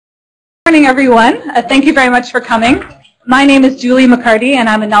Good morning, everyone. Thank you very much for coming. My name is Julie McCarty, and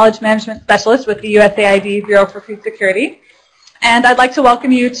I'm a Knowledge Management Specialist with the USAID Bureau for Food Security. And I'd like to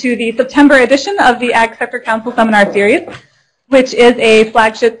welcome you to the September edition of the Ag Sector Council Seminar Series, which is a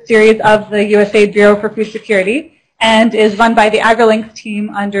flagship series of the USAID Bureau for Food Security and is run by the AgriLinks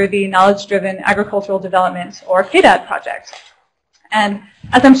team under the Knowledge-Driven Agricultural Development, or KDAD project. And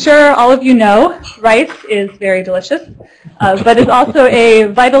as I'm sure all of you know, rice is very delicious, but is also a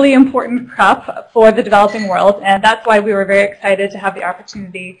vitally important crop for the developing world, and that's why we were very excited to have the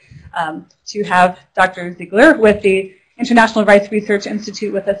opportunity to have Dr. Ziegler with the International Rice Research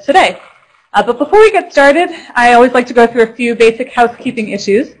Institute with us today. But before we get started, I always like to go through a few basic housekeeping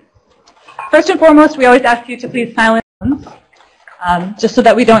issues. First and foremost, we always ask you to please silence phones, just so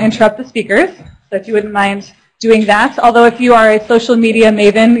that we don't interrupt the speakers. So if you wouldn't mind doing that. Although if you are a social media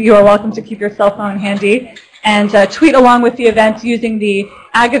maven, you are welcome to keep your cell phone handy and tweet along with the event using the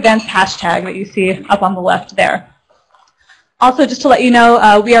Ag Events hashtag that you see up on the left there. Also, just to let you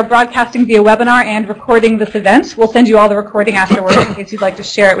know, we are broadcasting via webinar and recording this event. We'll send you all the recording afterwards in case you'd like to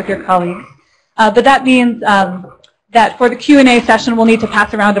share it with your colleagues. But that means that for the Q&A session, we'll need to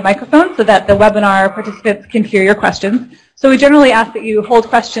pass around a microphone so that the webinar participants can hear your questions. So we generally ask that you hold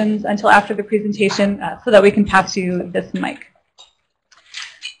questions until after the presentation so that we can pass you this mic.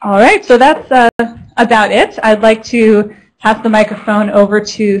 All right, so that's about it. I'd like to pass the microphone over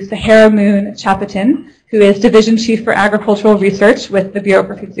to Sahara Moon Chapatin, who is Division Chief for Agricultural Research with the Bureau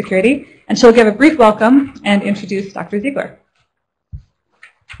for Food Security, and she'll give a brief welcome and introduce Dr. Ziegler.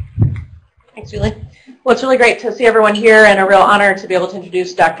 Thanks, Julie. Well, it's really great to see everyone here and a real honor to be able to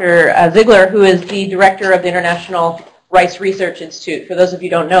introduce Dr. Ziegler, who is the Director of the International Rice Research Institute. For those of you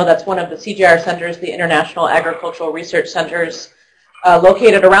who don't know, that's one of the CGR centers, the International Agricultural Research Centers,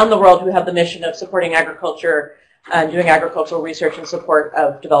 located around the world, who have the mission of supporting agriculture and doing agricultural research in support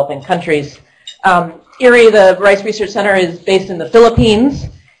of developing countries. IRRI, the Rice Research Center, is based in the Philippines,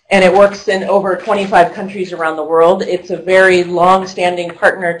 and it works in over 25 countries around the world. It's a very long-standing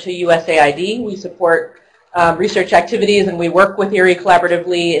partner to USAID. We support research activities, and we work with IRRI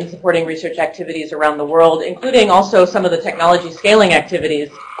collaboratively in supporting research activities around the world, including also some of the technology scaling activities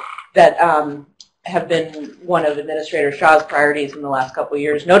that have been one of Administrator Shah's priorities in the last couple of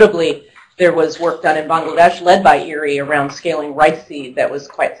years. Notably, there was work done in Bangladesh led by IRRI around scaling rice seed that was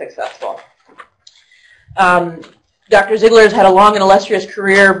quite successful. Dr. Ziegler has had a long and illustrious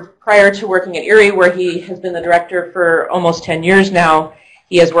career prior to working at IRRI, where he has been the director for almost 10 years now.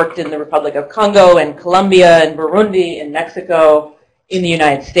 He has worked in the Republic of Congo and Colombia and Burundi and Mexico, in the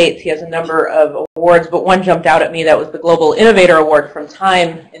United States. He has a number of awards, but one jumped out at me. That was the Global Innovator Award from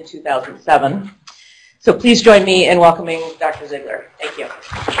Time in 2007. So please join me in welcoming Dr. Ziegler. Thank you.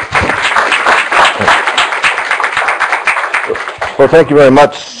 Well, thank you very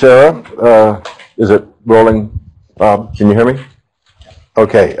much, Sarah. Is it rolling? Can you hear me?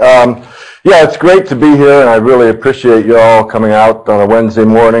 Okay. Yeah, it's great to be here, and I really appreciate you all coming out on a Wednesday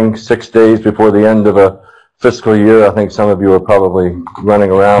morning, 6 days before the end of a fiscal year. I think some of you are probably running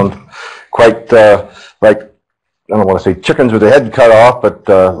around quite like, I don't want to say chickens with their head cut off, but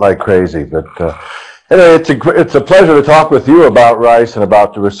like crazy. But anyway, it's a pleasure to talk with you about rice and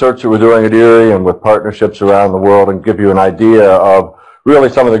about the research that we're doing at IRRI and with partnerships around the world, and give you an idea of really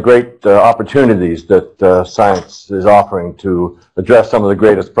some of the great opportunities that science is offering to address some of the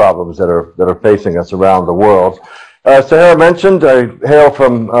greatest problems that are facing us around the world. Sahara mentioned, I hail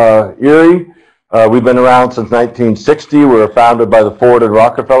from IRRI. We've been around since 1960. We were founded by the Ford and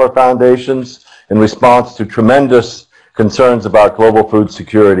Rockefeller Foundations in response to tremendous concerns about global food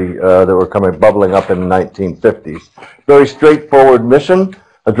security that were bubbling up in the 1950s. Very straightforward mission,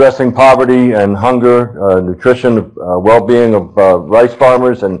 addressing poverty and hunger, nutrition, well-being of rice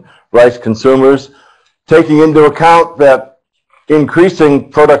farmers and rice consumers, taking into account that increasing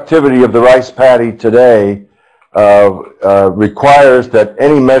productivity of the rice paddy today requires that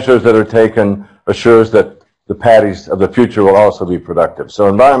any measures that are taken assures that the paddies of the future will also be productive. So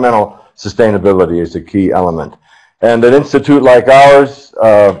environmental sustainability is a key element. And an institute like ours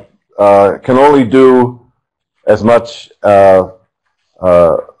can only do as much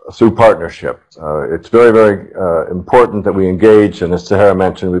through partnership. It's very, very important that we engage, and as Sahara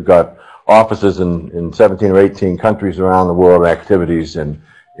mentioned, we've got offices in 17 or 18 countries around the world, activities in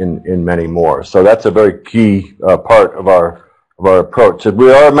many more. So that's a very key part of our approach. And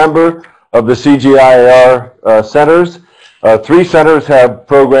we are a member of the CGIAR centers. 3 centers have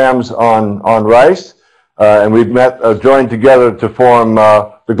programs on rice, and we've joined together to form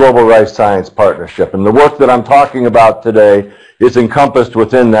the Global Rice Science Partnership. And the work that I'm talking about today is encompassed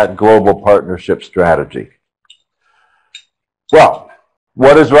within that global partnership strategy. Well,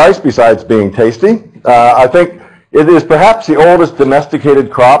 what is rice besides being tasty? I think it is perhaps the oldest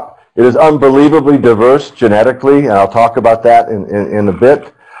domesticated crop. It is unbelievably diverse genetically, and I'll talk about that in a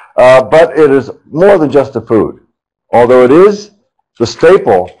bit. But it is more than just a food. Although it is the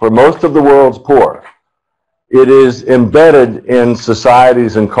staple for most of the world's poor, it is embedded in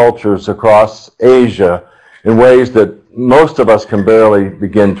societies and cultures across Asia in ways that most of us can barely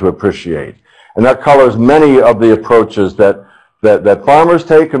begin to appreciate. And that colors many of the approaches that farmers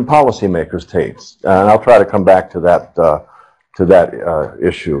take and policymakers take. And I'll try to come back to that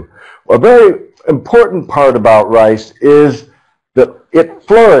issue. A very important part about rice is that it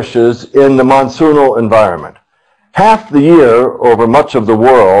flourishes in the monsoonal environment. Half the year, over much of the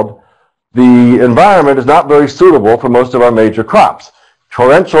world, the environment is not very suitable for most of our major crops.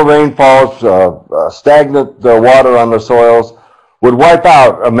 Torrential rainfalls, stagnant water on the soils would wipe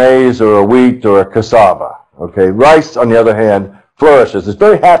out a maize or a wheat or a cassava. Okay, rice, on the other hand, flourishes. It's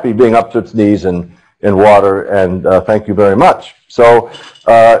very happy being up to its knees in water, and thank you very much. So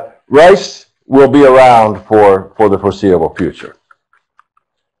rice will be around for the foreseeable future.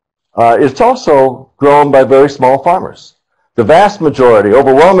 It's also grown by very small farmers. The vast majority,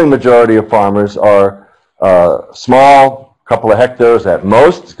 overwhelming majority of farmers are small, couple of hectares at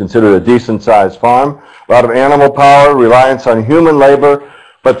most. It's considered a decent-sized farm. A lot of animal power, reliance on human labor.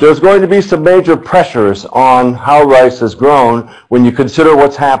 But there's going to be some major pressures on how rice is grown when you consider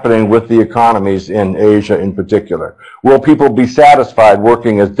what's happening with the economies in Asia in particular. Will people be satisfied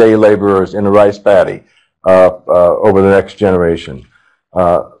working as day laborers in a rice paddy over the next generation?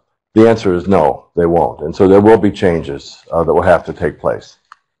 The answer is no, they won't. And so there will be changes that will have to take place.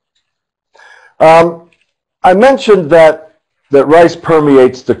 I mentioned that rice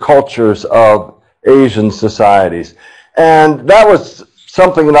permeates the cultures of Asian societies. And that was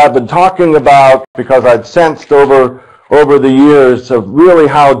something that I've been talking about because I'd sensed over the years of really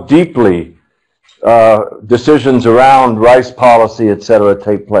how deeply decisions around rice policy, et cetera,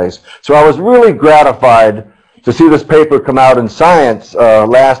 take place. So I was really gratified to see this paper come out in Science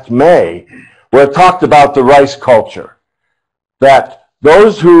last May, where it talked about the rice culture. That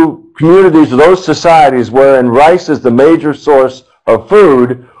those communities, those societies wherein rice is the major source of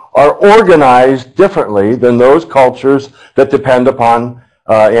food are organized differently than those cultures that depend upon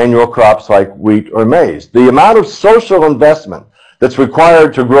annual crops like wheat or maize. The amount of social investment that's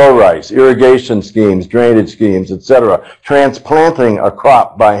required to grow rice, irrigation schemes, drainage schemes, etc., transplanting a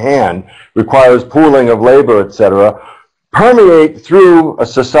crop by hand requires pooling of labor, etc., permeate through a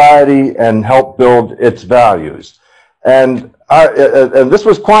society and help build its values. And this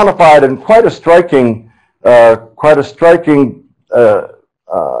was quantified in quite a striking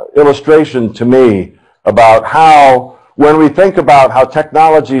illustration to me about how, when we think about how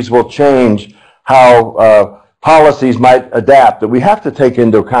technologies will change, how policies might adapt, that we have to take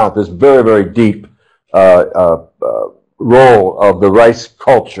into account this very, very deep role of the rice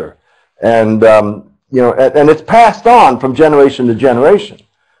culture. And, and it's passed on from generation to generation.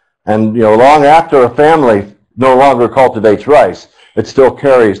 And, long after a family no longer cultivates rice, it still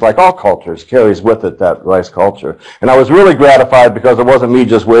carries, like all cultures, carries with it that rice culture. And I was really gratified because it wasn't me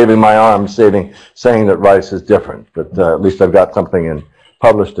just waving my arms saying that rice is different, but at least I've got something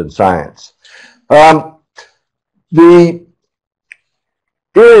published in Science. The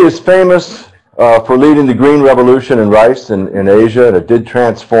area is famous for leading the green revolution in rice in Asia, and it did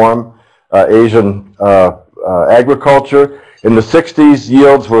transform Asian agriculture. In the 60s,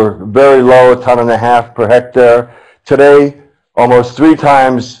 yields were very low, 1.5 tons per hectare. Today, almost 3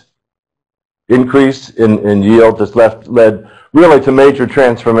 times increase in yield has led really to major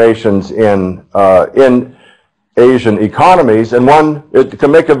transformations in Asian economies. And it can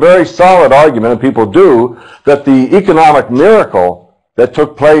make a very solid argument, and people do, that the economic miracle that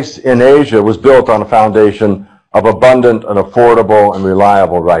took place in Asia was built on a foundation of abundant and affordable and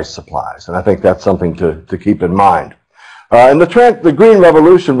reliable rice supplies. And I think that's something to keep in mind. And the Green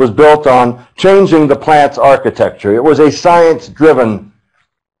Revolution was built on changing the plant's architecture. It was a science-driven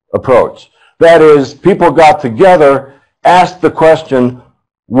approach. That is, people got together, asked the question,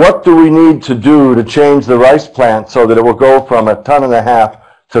 what do we need to do to change the rice plant so that it will go from 1.5 tons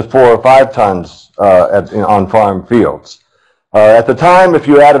to 4 or 5 tons on farm fields? At the time, if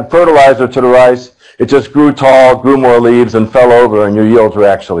you added fertilizer to the rice, it just grew tall, grew more leaves, and fell over, and your yields were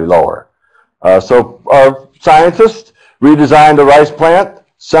actually lower. So our scientists redesigned the rice plant,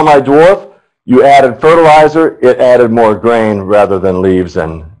 semi-dwarf. You added fertilizer, it added more grain rather than leaves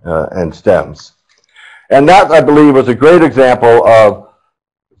and stems. And that, I believe, was a great example of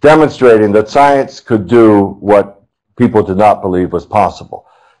demonstrating that science could do what people did not believe was possible.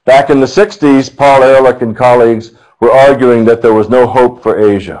 Back in the 60s, Paul Ehrlich and colleagues were arguing that there was no hope for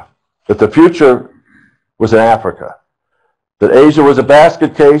Asia, that the future was in Africa, that Asia was a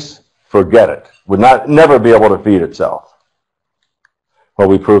basket case, forget it, would never be able to feed itself. Well,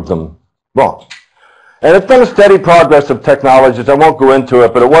 we proved them wrong. And it's been a steady progress of technologies. I won't go into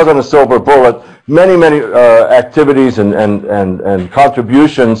it, but it wasn't a silver bullet. Many activities and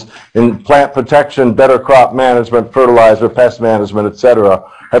contributions in plant protection, better crop management, fertilizer, pest management, etc.,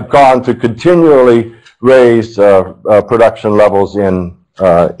 have gone to continually raise production levels in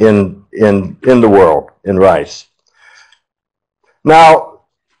the world in rice. Now,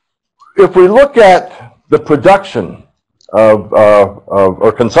 if we look at the production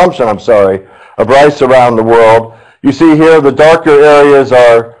or consumption, I'm sorry, of rice around the world, you see here the darker areas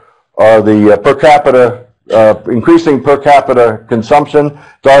are the per capita, increasing per capita consumption,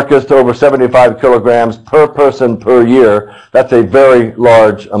 darkest over 75 kilograms per person per year. That's a very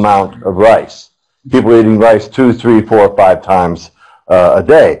large amount of rice. People eating rice 2, 3, 4, 5 times a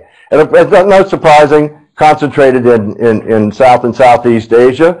day. And it's not surprising, concentrated in South and Southeast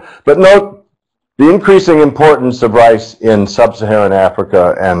Asia, but note the increasing importance of rice in sub-Saharan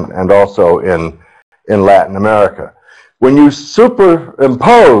Africa and also in Latin America. When you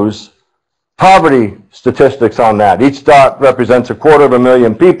superimpose poverty statistics on that, each dot represents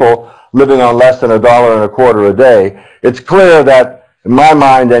 250,000 people living on less than $1.25 a day, it's clear that, in my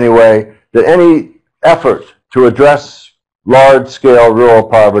mind anyway, that any effort to address large-scale rural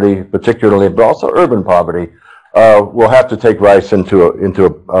poverty, particularly, but also urban poverty, will have to take rice into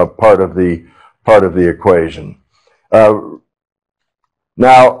a part of the equation.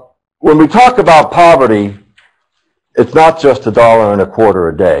 Now, when we talk about poverty, it's not just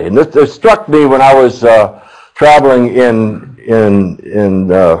 $1.25 a day. And this struck me when I was traveling in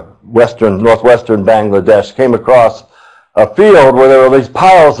northwestern Bangladesh, came across a field where there were these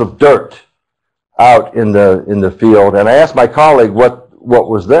piles of dirt out in the field, and I asked my colleague what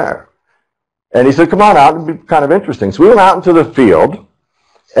was there. And he said, come on out, it'd be kind of interesting. So we went out into the field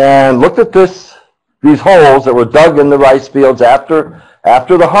and looked at these holes that were dug in the rice fields after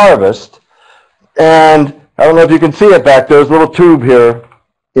the harvest. And I don't know if you can see it back there. There's a little tube here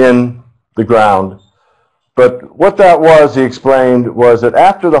in the ground. But what that was, he explained, was that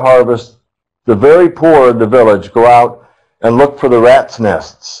after the harvest, the very poor in the village go out and look for the rat's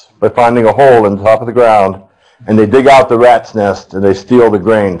nests by finding a hole in the top of the ground, and they dig out the rat's nest and they steal the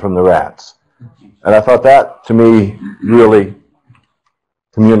grain from the rats. And I thought that, to me, really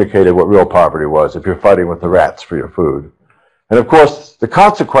communicated what real poverty was, if you're fighting with the rats for your food. And of course, the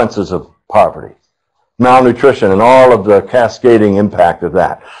consequences of poverty, malnutrition, and all of the cascading impact of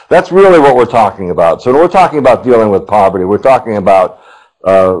that. That's really what we're talking about. So when we're talking about dealing with poverty, we're talking about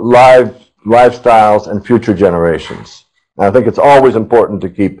lifestyles and future generations. And I think it's always important to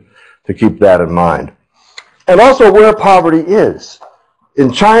keep that in mind. And also where poverty is.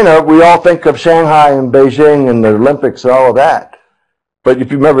 In China, we all think of Shanghai and Beijing and the Olympics and all of that. But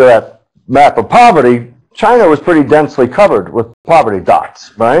if you remember that map of poverty, China was pretty densely covered with poverty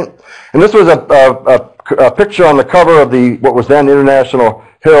dots, right? And this was a picture on the cover of what was then International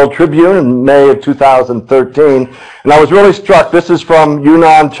Herald Tribune in May of 2013. And I was really struck. This is from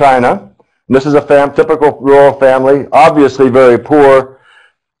Yunnan, China. And this is a typical rural family, obviously very poor.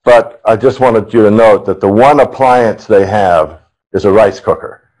 But I just wanted you to note that the one appliance they have is a rice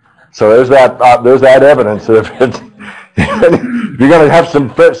cooker. So there's that evidence that if you're going to have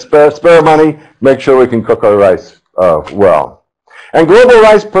some spare money, make sure we can cook our rice well. And global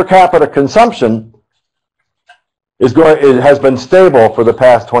rice per capita consumption has been stable for the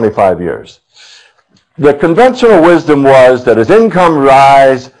past 25 years. The conventional wisdom was that as income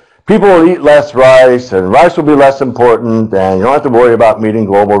rise, people will eat less rice, and rice will be less important, and you don't have to worry about meeting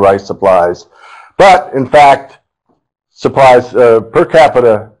global rice supplies. But in fact, supplies per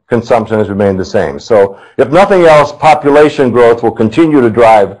capita consumption has remained the same. So if nothing else, population growth will continue to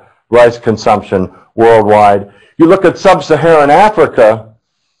drive rice consumption worldwide. You look at sub-Saharan Africa,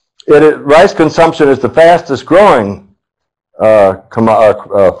 rice consumption is the fastest growing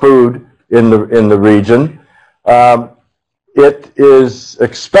food in the region. It is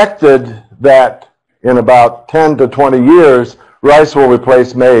expected that in about 10 to 20 years, rice will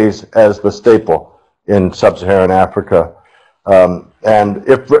replace maize as the staple in sub-Saharan Africa. And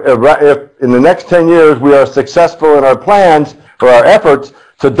if in the next 10 years we are successful in our plans or our efforts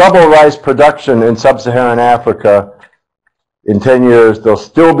to double rice production in sub-Saharan Africa, in 10 years they'll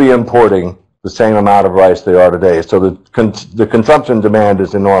still be importing the same amount of rice they are today. So the consumption demand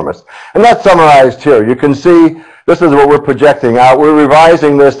is enormous. And that's summarized here. You can see this is what we're projecting out. We're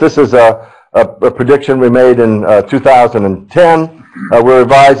revising this. This is a a prediction we made in 2010. We're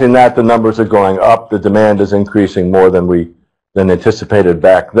revising that. The numbers are going up. The demand is increasing more than anticipated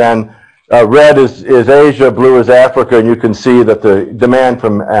back then. Red is Asia, blue is Africa, and you can see that the demand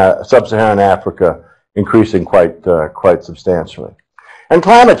from sub-Saharan Africa increasing quite substantially. And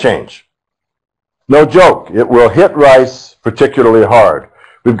climate change. No joke. It will hit rice particularly hard.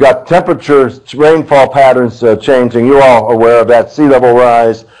 We've got temperatures, rainfall patterns changing. You're all aware of that. Sea level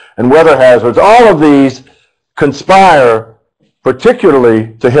rise and weather hazards. All of these conspire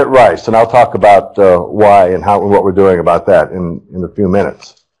particularly to hit rice. And I'll talk about why and what we're doing about that in a few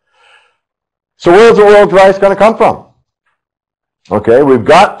minutes. So where's the world's rice going to come from? Okay, we've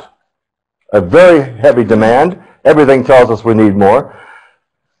got a very heavy demand. Everything tells us we need more.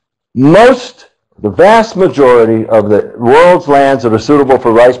 The vast majority of the world's lands that are suitable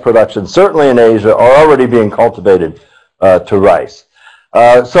for rice production, certainly in Asia, are already being cultivated to rice.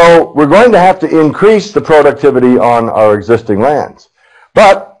 So we're going to have to increase the productivity on our existing lands.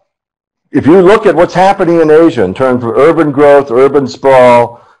 But if you look at what's happening in Asia in terms of urban growth, urban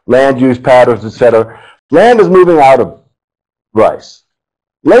sprawl, land use patterns, etc., land is moving out of rice.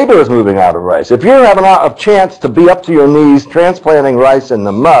 Labor is moving out of rice. If you're having a chance to be up to your knees transplanting rice in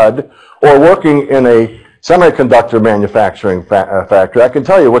the mud or working in a semiconductor manufacturing factory, I can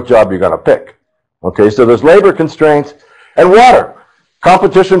tell you what job you're going to pick. Okay, so there's labor constraints and water.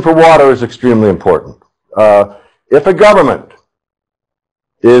 Competition for water is extremely important. If a government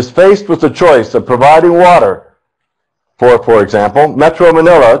is faced with the choice of providing water for example, Metro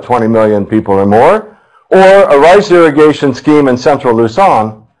Manila, 20 million people or more, or a rice irrigation scheme in central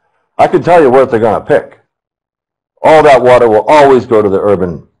Luzon, I can tell you what they're going to pick. All that water will always go to the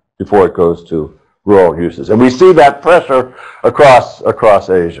urban before it goes to rural uses. And we see that pressure across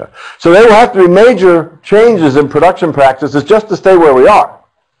Asia. So there will have to be major changes in production practices just to stay where we are.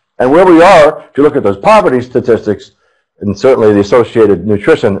 And where we are, if you look at those poverty statistics, and certainly the associated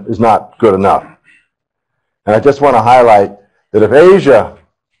nutrition is not good enough. And I just want to highlight that if Asia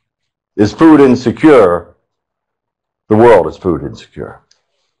is food insecure, the world is food insecure.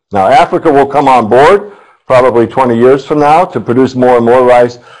 Now, Africa will come on board probably 20 years from now to produce more and more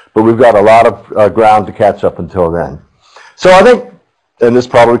rice, but we've got a lot of ground to catch up until then. So I think, and this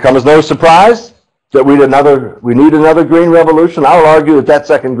probably comes as no surprise, that we need another green revolution. I'll argue that that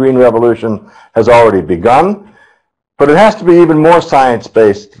second green revolution has already begun, but it has to be even more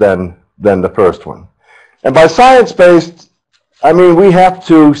science-based than the first one. And by science-based, I mean we have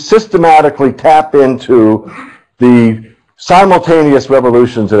to systematically tap into the simultaneous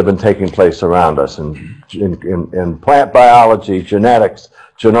revolutions that have been taking place around us in plant biology, genetics,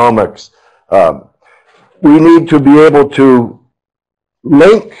 genomics. We need to be able to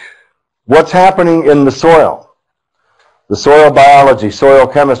link what's happening in the soil biology, soil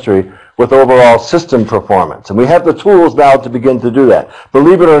chemistry, with overall system performance. And we have the tools now to begin to do that.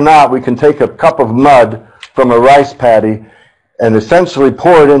 Believe it or not, we can take a cup of mud from a rice paddy and essentially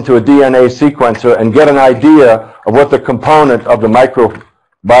pour it into a DNA sequencer and get an idea of what the component of the microbiology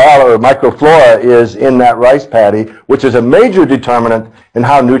or microflora is in that rice paddy, which is a major determinant in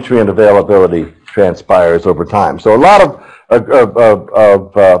how nutrient availability transpires over time. So a lot of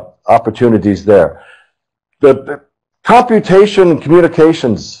opportunities there. The computation and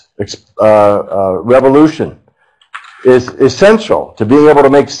communications revolution is essential to being able to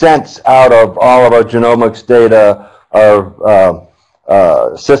make sense out of all of our genomics data,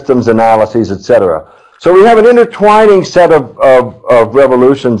 our systems analyses, etc. So we have an intertwining set of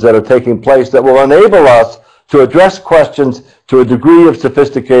revolutions that are taking place that will enable us to address questions to a degree of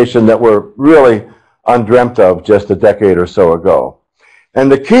sophistication that were really undreamt of just a decade or so ago.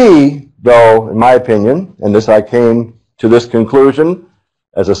 And the key, though, in my opinion, and I came to this conclusion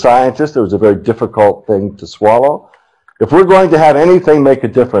as a scientist, it was a very difficult thing to swallow. If we're going to have anything make a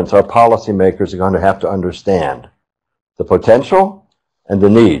difference, our policymakers are going to have to understand the potential and the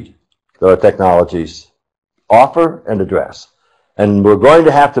need that our technologies offer and address. And we're going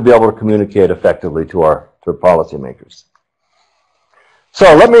to have to be able to communicate effectively to our policymakers.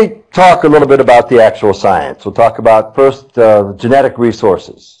 So let me talk a little bit about the actual science. We'll talk about first genetic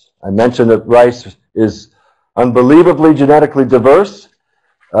resources. I mentioned that rice is unbelievably genetically diverse.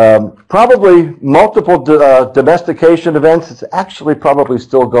 Probably multiple domestication events. It's actually probably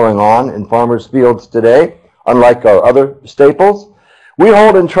still going on in farmers' fields today, unlike our other staples. We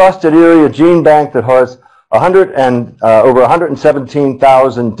hold in trust at Erie a gene bank that has over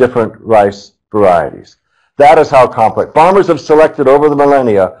 117,000 different rice varieties. That is how complex. Farmers have selected over the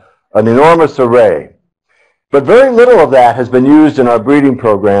millennia an enormous array. But very little of that has been used in our breeding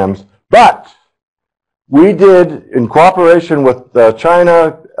programs. But we did, in cooperation with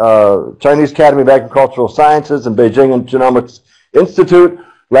China, Chinese Academy of Agricultural Sciences and Beijing Genomics Institute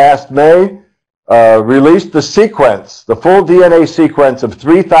last May released the sequence, the full DNA sequence of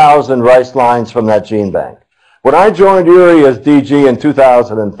 3,000 rice lines from that gene bank. When I joined URI as DG in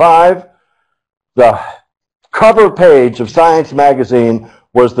 2005, the cover page of Science magazine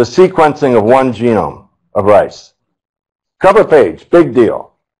was the sequencing of one genome of rice. Cover page, big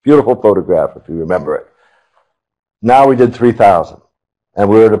deal. Beautiful photograph if you remember it. Now we did 3,000. And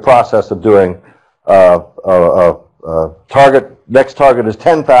we're in the process of doing next target is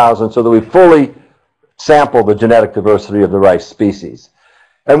 10,000 so that we fully sample the genetic diversity of the rice species.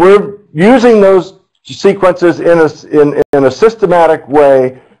 And we're using those sequences in a systematic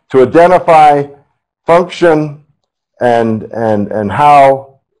way to identify function and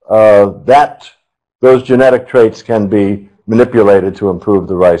how those genetic traits can be manipulated to improve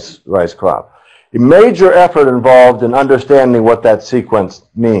the rice crop. A major effort involved in understanding what that sequence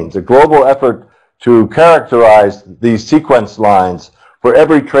means, a global effort to characterize these sequence lines for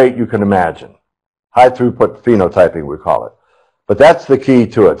every trait you can imagine. High throughput phenotyping, we call it. But that's the key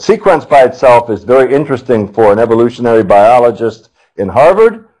to it. Sequence by itself is very interesting for an evolutionary biologist in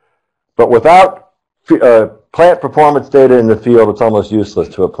Harvard, but without plant performance data in the field, it's almost useless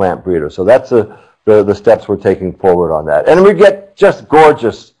to a plant breeder. So that's the steps we're taking forward on that. And we get just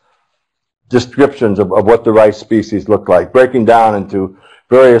gorgeous descriptions of what the rice species look like, breaking down into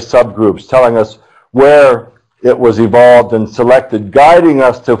various subgroups, telling us where it was evolved and selected, guiding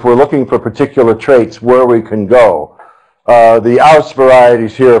us to, if we're looking for particular traits, where we can go. The Aus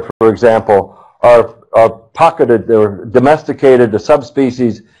varieties here, for example, are pocketed, they're domesticated to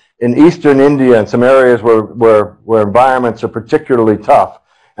subspecies in eastern India and some areas where environments are particularly tough.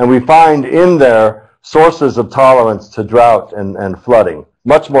 And we find in there sources of tolerance to drought and flooding,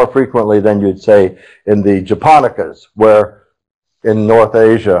 much more frequently than you'd say in the Japonicas, where in North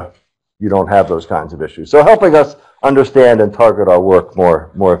Asia you don't have those kinds of issues. So helping us understand and target our work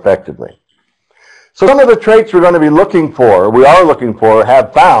more effectively. So some of the traits we're going to be looking for,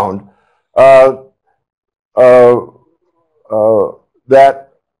 have found,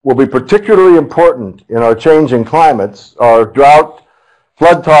 that will be particularly important in our changing climates are drought,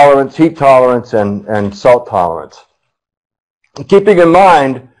 flood tolerance, heat tolerance, and salt tolerance. Keeping in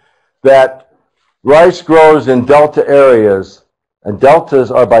mind that rice grows in delta areas, and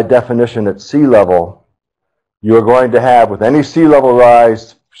deltas are by definition at sea level, you're going to have, with any sea level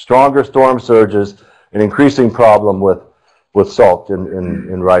rise, stronger storm surges, an increasing problem with salt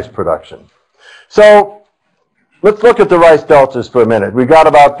in rice production. So let's look at the rice deltas for a minute. We got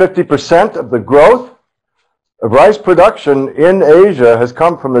about 50% of the growth of rice production in Asia has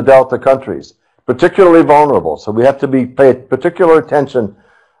come from the delta countries, particularly vulnerable. So we have to pay particular attention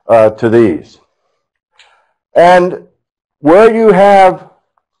to these. And where you have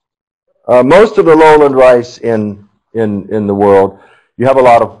most of the lowland rice in the world, you have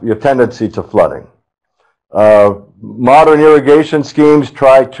a tendency to flooding. Modern irrigation schemes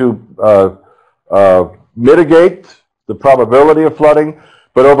try to mitigate the probability of flooding,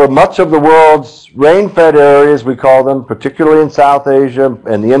 but over much of the world's rain-fed areas, we call them, particularly in South Asia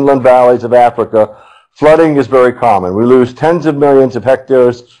and the inland valleys of Africa, flooding is very common. We lose tens of millions of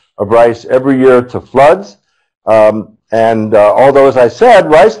hectares of rice every year to floods. Although, as I said,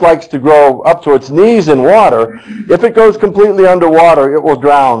 rice likes to grow up to its knees in water, if it goes completely underwater, it will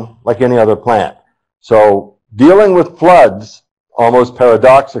drown like any other plant. So dealing with floods, almost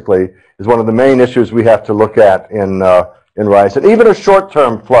paradoxically, is one of the main issues we have to look at in rice. And even a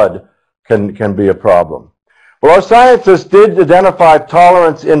short-term flood can be a problem. Well, our scientists did identify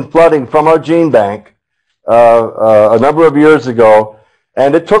tolerance in flooding from our gene bank a number of years ago,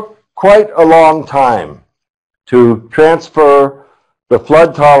 and it took quite a long time to transfer the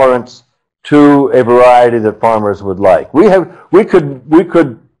flood tolerance to a variety that farmers would like. We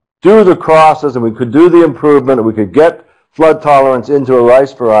could do the crosses and we could do the improvement and we could get flood tolerance into a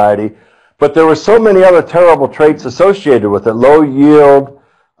rice variety, but there were so many other terrible traits associated with it. Low yield,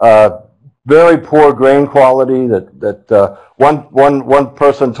 very poor grain quality. One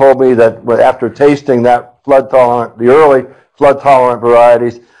person told me that after tasting that the early flood tolerant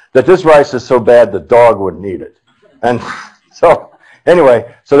varieties, that this rice is so bad the dog wouldn't eat it. And so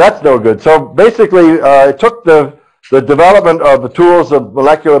anyway, so that's no good. So basically, it took the development of the tools of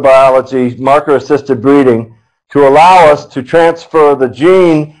molecular biology, marker-assisted breeding, to allow us to transfer the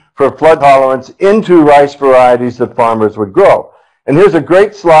gene for flood tolerance into rice varieties that farmers would grow. And here's a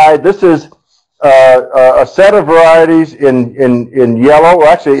great slide. This is a set of varieties in yellow, or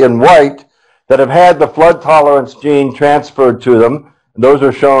actually in white, that have had the flood tolerance gene transferred to them. And those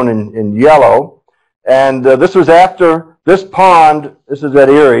are shown in yellow. And this was after this pond, this is at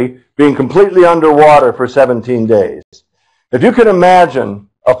Erie, being completely underwater for 17 days. If you can imagine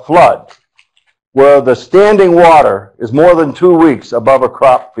a flood where the standing water is more than 2 weeks above a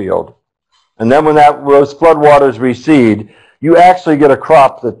crop field, and then when those floodwaters recede, you actually get a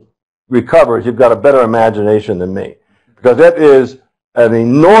crop that recovers. You've got a better imagination than me, because it is an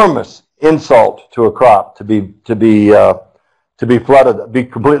enormous insult to a crop to be flooded, be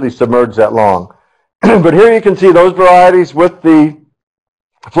completely submerged that long. But here you can see those varieties with the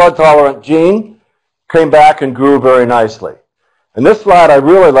flood-tolerant gene came back and grew very nicely. And this slide I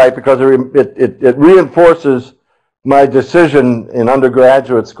really like because it reinforces my decision in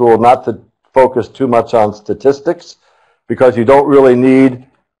undergraduate school not to focus too much on statistics, because you don't really need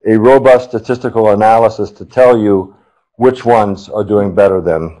a robust statistical analysis to tell you which ones are doing better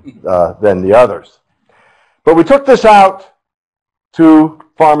than the others. But we took this out to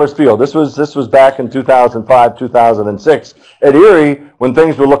Farmers Field. This was back in 2005, 2006 at Erie when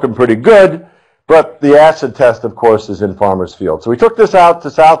things were looking pretty good, but the acid test, of course, is in Farmers Field. So we took this out to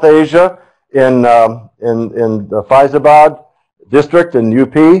South Asia in the Faizabad district in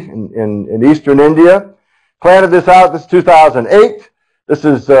UP in eastern India. Planted this out. This is 2008. This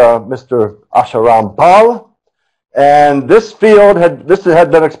is Mr. Asharam Pal, and this field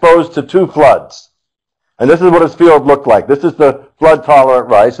had been exposed to 2 floods. And this is what his field looked like. This is the flood-tolerant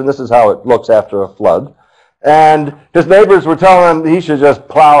rice, and this is how it looks after a flood. And his neighbors were telling him he should just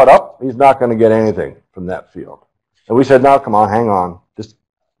plow it up. He's not going to get anything from that field. And we said, no, come on, hang on. Just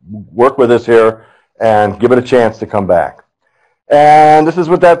work with us here and give it a chance to come back. And this is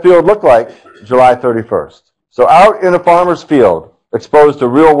what that field looked like July 31st. So out in a farmer's field, exposed to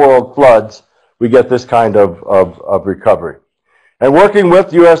real-world floods, we get this kind of recovery. And working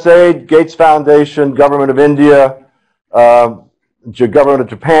with USAID, Gates Foundation, Government of India, Government of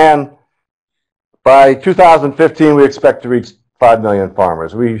Japan, by 2015 we expect to reach 5 million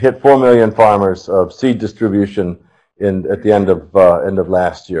farmers. We hit 4 million farmers of seed distribution at the end of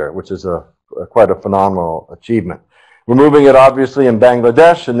last year, which is quite a phenomenal achievement. We're moving it obviously in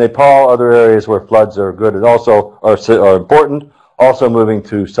Bangladesh and Nepal, other areas where floods are good and also are important. Also moving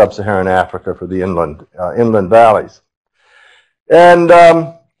to sub-Saharan Africa for the inland valleys. And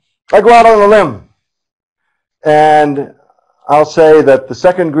I go out on a limb, and I'll say that the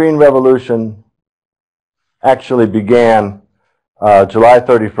second green revolution actually began July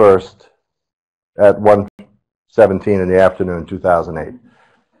 31st at 1:17 in the afternoon, 2008,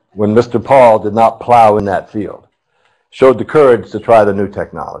 when Mr. Paul did not plow in that field, showed the courage to try the new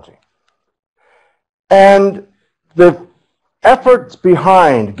technology. And the efforts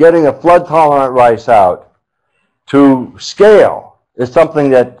behind getting a flood-tolerant rice out to scale is something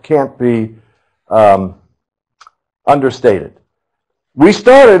that can't be understated. We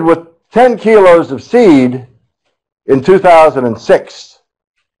started with 10 kilos of seed in 2006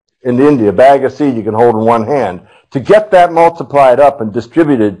 in India, a bag of seed you can hold in one hand. To get that multiplied up and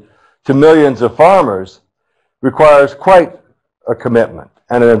distributed to millions of farmers requires quite a commitment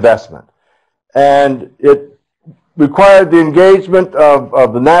and an investment. And it required the engagement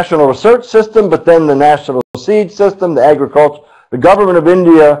of the national research system, but then the national seed system, the agriculture, the government of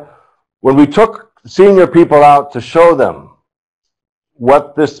India. When we took senior people out to show them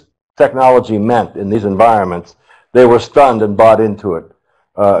what this technology meant in these environments, they were stunned and bought into it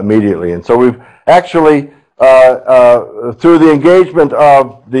immediately. And so we've actually, through the engagement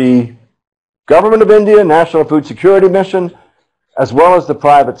of the government of India, National Food Security Mission, as well as the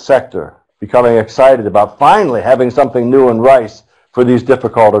private sector, becoming excited about finally having something new in rice for these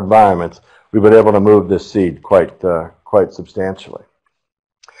difficult environments, we've been able to move this seed quite substantially.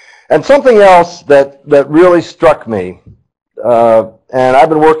 And something else that really struck me, and I've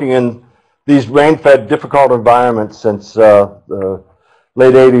been working in these rain-fed, difficult environments since the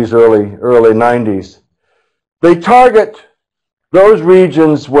late 80s, early 90s. They target those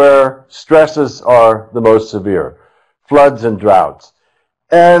regions where stresses are the most severe, floods and droughts.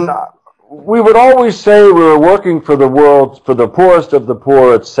 And we would always say we were working for the world, for the poorest of the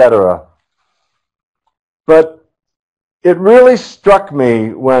poor, etc. But it really struck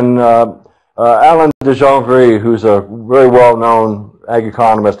me when Alain de Jongery, who's a very well-known ag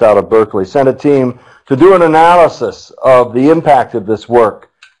economist out of Berkeley, sent a team to do an analysis of the impact of this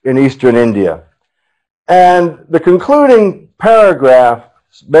work in eastern India. And the concluding paragraph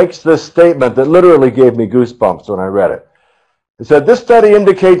makes this statement that literally gave me goosebumps when I read it. It said, this study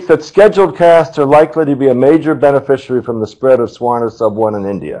indicates that scheduled castes are likely to be a major beneficiary from the spread of Swarna sub-1 in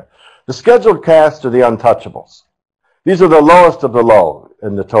India. The scheduled castes are the untouchables. These are the lowest of the low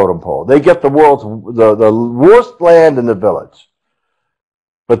in the totem pole. They get the worst land in the village.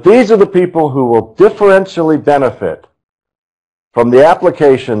 But these are the people who will differentially benefit from the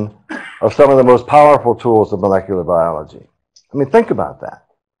application of some of the most powerful tools of molecular biology. I mean, think about that.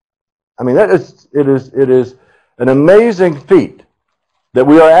 I mean, it is an amazing feat that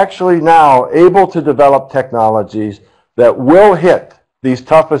we are actually now able to develop technologies that will hit these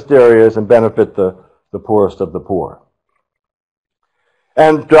toughest areas and benefit the poorest of the poor.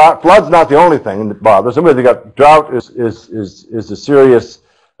 And flood's not the only thing that bothers them. Drought is a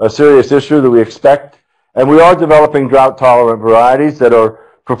serious issue that we expect, and we are developing drought-tolerant varieties that are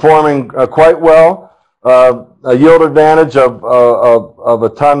performing quite well. A yield advantage of a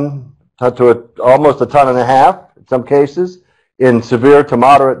ton to almost a ton and a half in some cases in severe to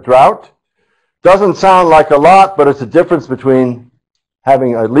moderate drought. Doesn't sound like a lot, but it's a difference between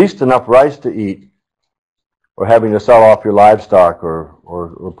having at least enough rice to eat or having to sell off your livestock or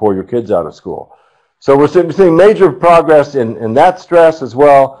pour your kids out of school. So we're seeing major progress in that stress as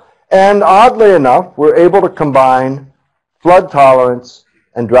well. And oddly enough, we're able to combine flood tolerance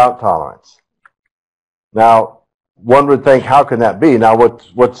and drought tolerance. Now, one would think, how can that be? Now,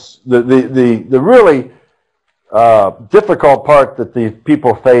 what's the really difficult part that the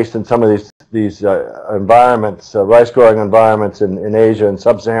people face in some of these environments, rice-growing environments in Asia and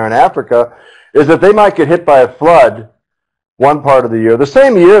sub-Saharan Africa, is that they might get hit by a flood one part of the year. The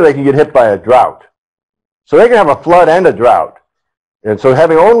same year, they can get hit by a drought. So they can have a flood and a drought. And so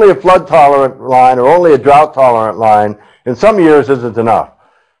having only a flood-tolerant line or only a drought-tolerant line in some years isn't enough.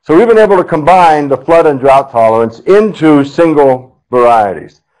 So we've been able to combine the flood and drought tolerance into single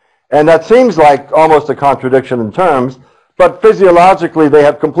varieties. And that seems like almost a contradiction in terms, but physiologically they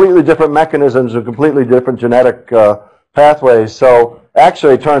have completely different mechanisms and completely different genetic pathways. So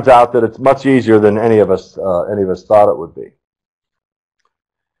actually it turns out that it's much easier than any of us thought it would be.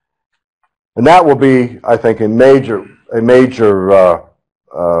 And that will be, I think, a major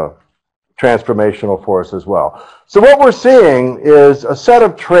transformational force as well. So what we're seeing is a set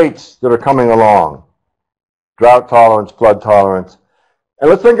of traits that are coming along. Drought tolerance, flood tolerance. And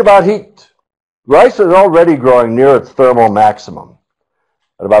let's think about heat. Rice is already growing near its thermal maximum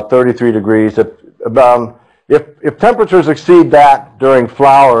at about 33 degrees. If temperatures exceed that during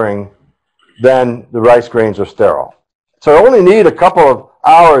flowering, then the rice grains are sterile. So you only need a couple of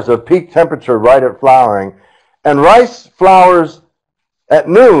hours of peak temperature right at flowering. And rice flowers at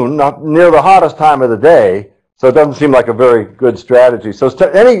noon, not near the hottest time of the day, so it doesn't seem like a very good strategy. So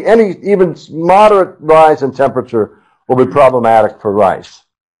any even moderate rise in temperature will be problematic for rice.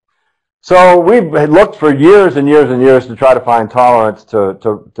 So we've looked for years and years and years to try to find tolerance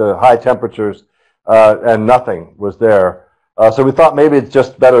to high temperatures, and nothing was there. So we thought maybe it's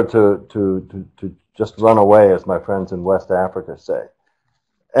just better to just run away, as my friends in West Africa say.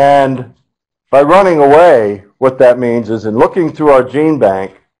 And by running away, what that means is in looking through our gene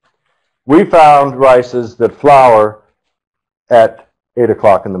bank, we found rices that flower at 8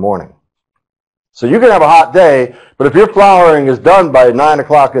 o'clock in the morning. So you can have a hot day, but if your flowering is done by 9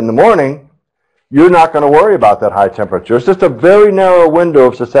 o'clock in the morning, you're not going to worry about that high temperature. It's just a very narrow window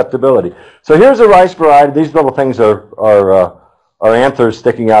of susceptibility. So here's a rice variety. These little things are anthers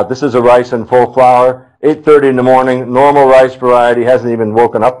sticking out. This is a rice in full flower, 8:30 in the morning. Normal rice variety, hasn't even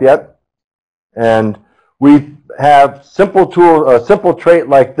woken up yet. And we have simple a simple trait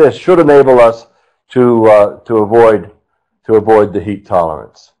like this should enable us to avoid the heat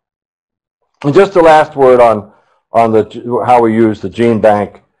tolerance. And just the last word on how we use the gene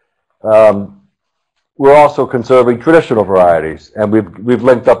bank. We're also conserving traditional varieties, and we've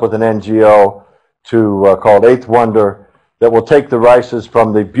linked up with an NGO called Eighth Wonder that will take the rices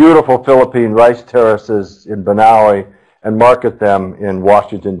from the beautiful Philippine rice terraces in Banaue and market them in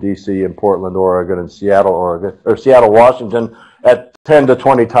Washington, D.C., and Portland, Oregon, and Seattle, Oregon, or Seattle, Washington, at 10 to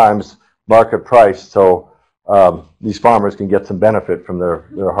 20 times market price, so these farmers can get some benefit from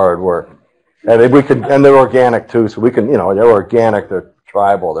their hard work. And and they're organic too, so we can, they're organic, they're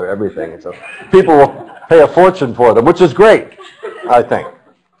tribal, they're everything. And so people will pay a fortune for them, which is great, I think.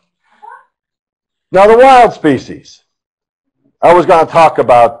 Now the wild species. I was going to talk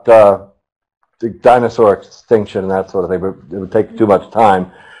about the dinosaur extinction and that sort of thing, but it would take too much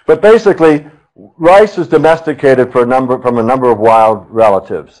time. But basically, rice is domesticated from a number of wild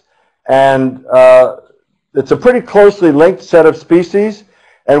relatives. And it's a pretty closely linked set of species.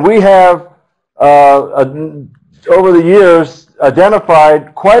 And we have, over the years,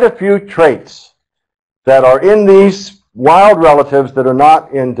 identified quite a few traits that are in these wild relatives that are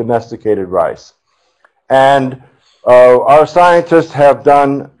not in domesticated rice. And our scientists have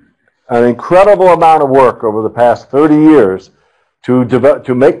done an incredible amount of work over the past 30 years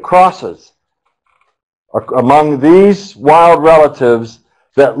to make crosses among these wild relatives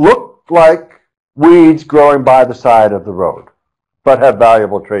that look like weeds growing by the side of the road. but have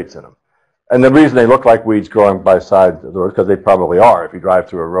valuable traits in them. And the reason they look like weeds growing by the side of the road, because they probably are. If you drive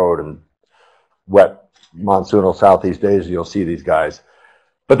through a road in wet, monsoonal southeast days, you'll see these guys.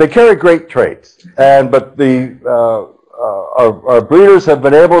 But they carry great traits. But our breeders have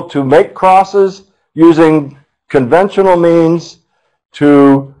been able to make crosses using conventional means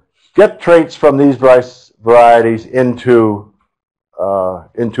to get traits from these rice varieties into a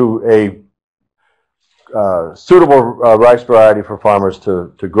suitable rice variety for farmers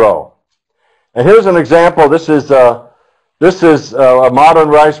to grow. And here's an example. This is a modern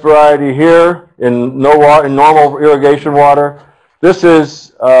rice variety here in normal irrigation water. This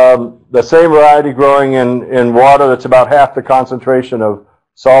is the same variety growing in water that's about half the concentration of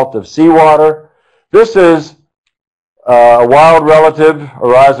salt of seawater. This is a wild relative,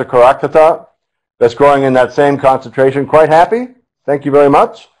 Oryza caractata, that's growing in that same concentration. Quite happy. Thank you very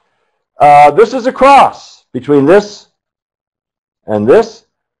much. This is a cross between this,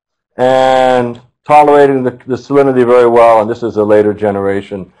 and tolerating the salinity very well, and this is a later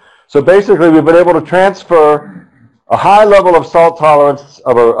generation. So basically, we've been able to transfer a high level of salt tolerance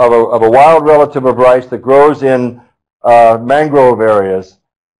of a wild relative of rice that grows in mangrove areas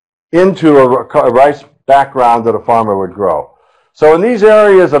into a rice background that a farmer would grow. So in these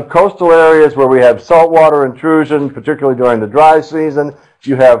areas of coastal areas where we have saltwater intrusion, particularly during the dry season,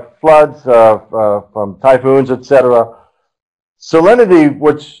 you have floods from typhoons, etc. Salinity,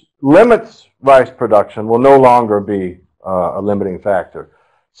 which limits rice production, will no longer be a limiting factor.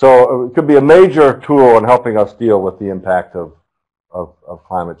 So it could be a major tool in helping us deal with the impact of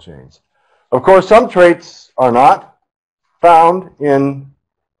climate change. Of course, some traits are not found in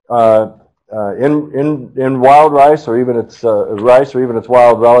wild rice or even its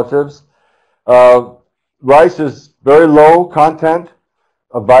wild relatives. Rice is very low content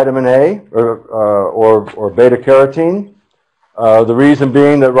of vitamin A or beta carotene. The reason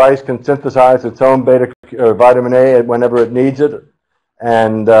being that rice can synthesize its own vitamin A whenever it needs it,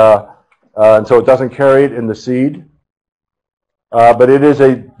 and so it doesn't carry it in the seed. But it is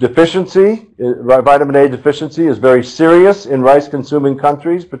a deficiency. Vitamin A deficiency is very serious in rice-consuming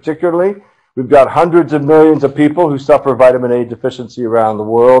countries, particularly. We've got hundreds of millions of people who suffer vitamin A deficiency around the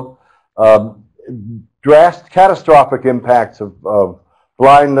world. Catastrophic impacts of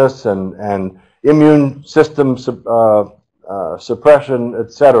blindness and immune system suppression,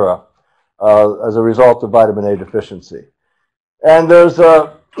 etc., as a result of vitamin A deficiency. And there's an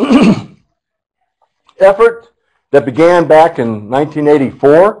effort that began back in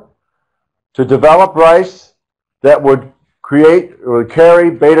 1984 to develop rice that would carry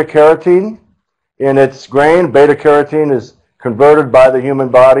beta carotene in its grain. Beta carotene is converted by the human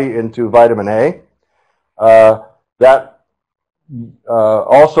body into vitamin A. That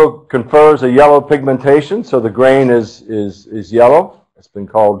also confers a yellow pigmentation, so the grain is yellow. It's been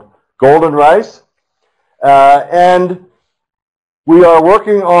called golden rice. And we are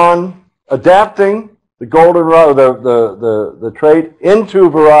working on adapting the golden rice, the trait, into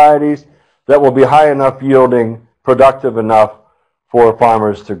varieties that will be high enough yielding, productive enough for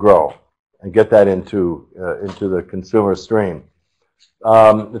farmers to grow and get that into the consumer stream.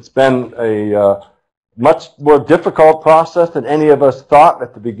 It's been a much more difficult process than any of us thought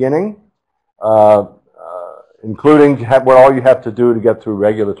at the beginning, including what all you have to do to get through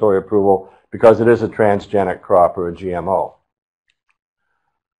regulatory approval, because it is a transgenic crop or a GMO.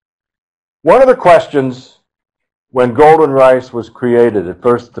 One of the questions when golden rice was created, at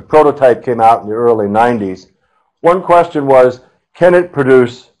first the prototype came out in the early 90s, one question was, can it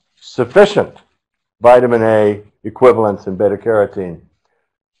produce sufficient vitamin A equivalents in beta carotene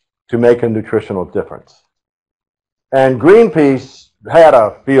to make a nutritional difference? And Greenpeace had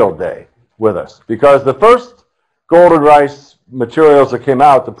a field day with us, because the first golden rice materials that came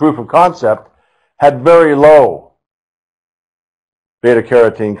out, the proof of concept, had very low beta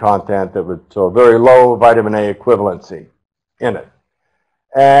carotene content, so very low vitamin A equivalency in it.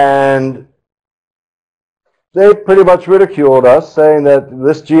 And they pretty much ridiculed us, saying that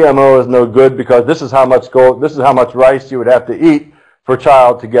this GMO is no good because this is how much rice you would have to eat for a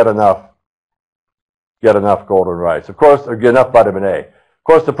child to get enough golden rice. Of course, or get enough vitamin A. Of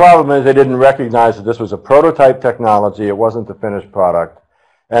course, the problem is they didn't recognize that this was a prototype technology. It wasn't the finished product.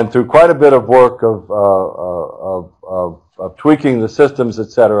 And through quite a bit of work of tweaking the systems,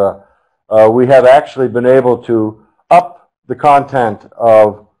 etc., we have actually been able to up the content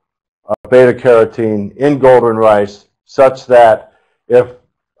of beta carotene in golden rice, such that if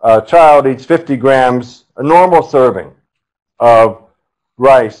a child eats 50 grams, a normal serving of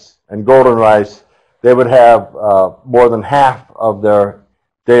rice and golden rice, they would have more than half of their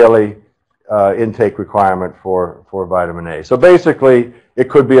daily intake requirement for vitamin A. So basically, it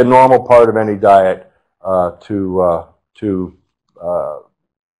could be a normal part of any diet to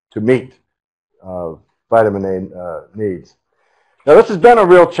meet vitamin A needs. Now, this has been a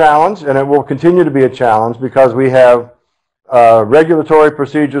real challenge, and it will continue to be a challenge because we have regulatory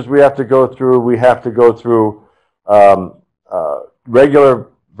procedures we have to go through. We have to go through regular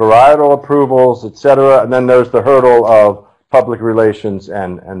varietal approvals, etc., and then there's the hurdle of public relations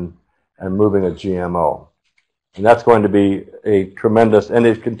and moving a GMO. And that's going to be a tremendous, and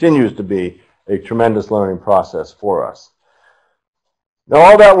it continues to be a tremendous learning process for us. Now,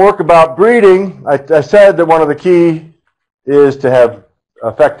 all that work about breeding, I said that one of the key is to have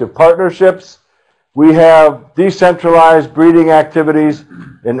effective partnerships. We have decentralized breeding activities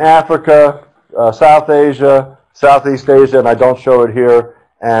in Africa, South Asia, Southeast Asia, and I don't show it here,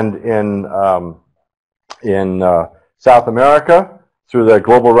 and in South America through the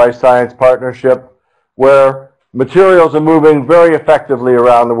Global Rice Science Partnership, where materials are moving very effectively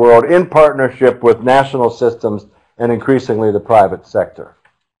around the world in partnership with national systems and increasingly the private sector.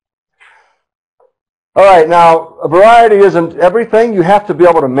 All right, now, a variety isn't everything. You have to be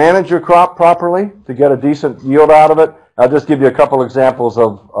able to manage your crop properly to get a decent yield out of it. I'll just give you a couple examples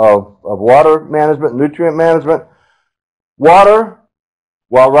of water management, nutrient management. Water,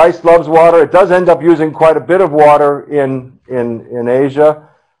 while rice loves water, it does end up using quite a bit of water in Asia.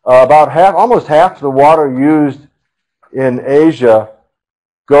 Almost half the water used in Asia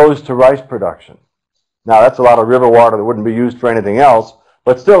goes to rice production. Now, that's a lot of river water that wouldn't be used for anything else,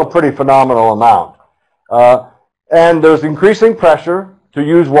 but still a pretty phenomenal amount. And there's increasing pressure to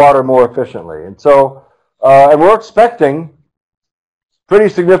use water more efficiently. And so, and we're expecting pretty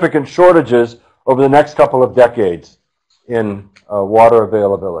significant shortages over the next couple of decades in water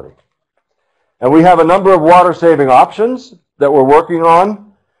availability. And we have a number of water-saving options that we're working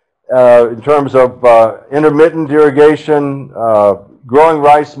on in terms of intermittent irrigation, growing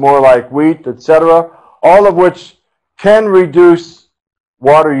rice more like wheat, etc., all of which can reduce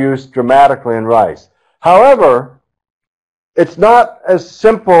water use dramatically in rice. However, it's not as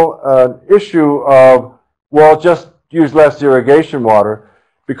simple an issue of, well, just use less irrigation water,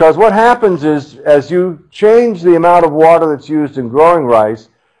 because what happens is, as you change the amount of water that's used in growing rice,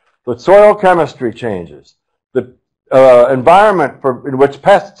 the soil chemistry changes. The environment in which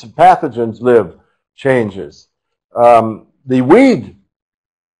pests and pathogens live changes. The weed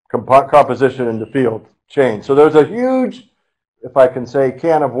composition in the field changes. So there's a huge, if I can say,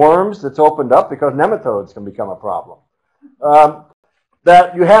 can of worms that's opened up because nematodes can become a problem.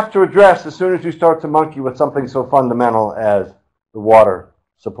 That you have to address as soon as you start to monkey with something so fundamental as the water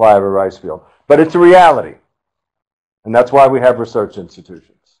supply of a rice field. But it's a reality. And that's why we have research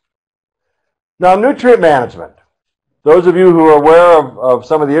institutions. Now, nutrient management. Those of you who are aware of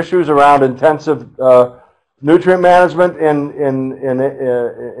some of the issues around intensive nutrient management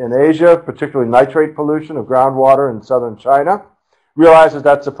in Asia, particularly nitrate pollution of groundwater in southern China, realize that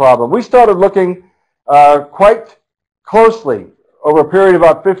that's a problem. We started looking quite closely over a period of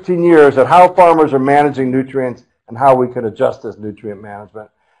about 15 years at how farmers are managing nutrients and how we can adjust this nutrient management,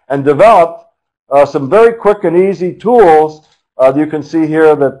 and developed some very quick and easy tools you can see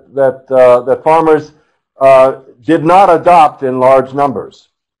here that farmers did not adopt in large numbers.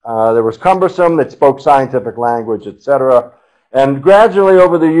 There was cumbersome, that spoke scientific language, etc. And gradually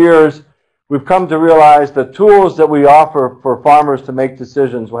over the years, we've come to realize that tools that we offer for farmers to make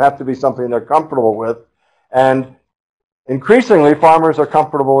decisions will have to be something they're comfortable with. And increasingly, farmers are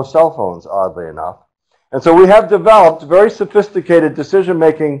comfortable with cell phones, oddly enough. And so we have developed very sophisticated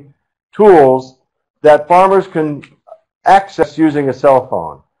decision-making tools that farmers can access using a cell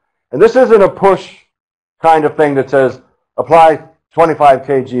phone. And this isn't a push kind of thing that says, apply 25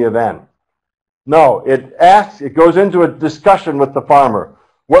 kg of N. No, it goes into a discussion with the farmer.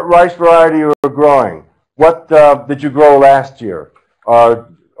 What rice variety are you growing? What did you grow last year? Are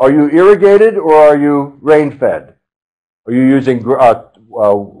you irrigated or are you rain-fed? Are you using well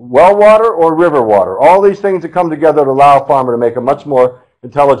water or river water? All these things that come together to allow a farmer to make a much more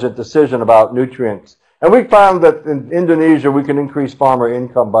intelligent decision about nutrients. And we found that in Indonesia, we can increase farmer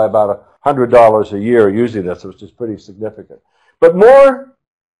income by about $100 a year using this, which is pretty significant. But more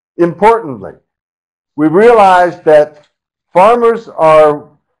importantly, we realized that farmers are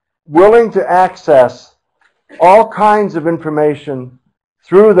willing to access all kinds of information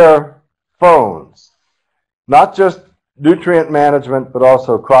through their phones, not just nutrient management, but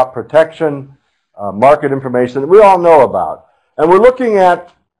also crop protection, market information that we all know about. And we're looking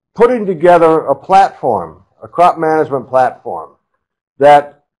at putting together a platform, a crop management platform,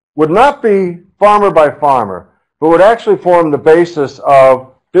 that would not be farmer by farmer, but would actually form the basis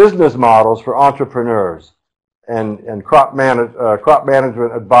of business models for entrepreneurs and crop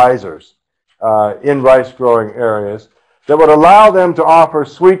management advisors in rice growing areas that would allow them to offer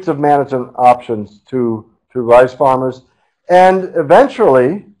suites of management options to rice farmers and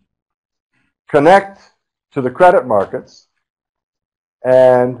eventually connect to the credit markets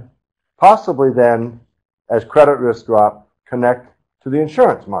and possibly then, as credit risks drop, connect to the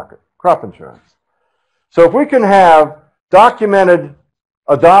insurance market, crop insurance. So if we can have documented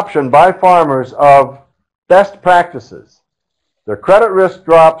adoption by farmers of best practices, their credit risk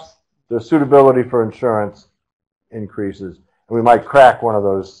drops, their suitability for insurance increases, and we might crack one of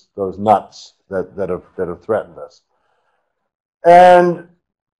those nuts that have threatened us. And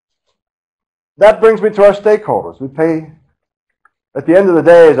that brings me to our stakeholders. We pay, at the end of the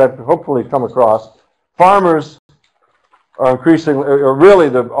day, as I've hopefully come across, farmers are increasingly, are really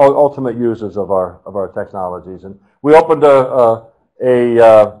the ultimate users of our technologies. And we opened a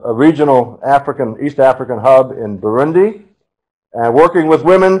regional East African hub in Burundi, and working with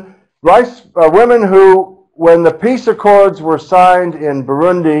women who, when the peace accords were signed in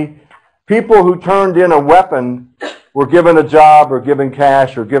Burundi, people who turned in a weapon were given a job or given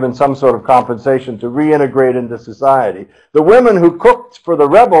cash or given some sort of compensation to reintegrate into society. The women who cooked for the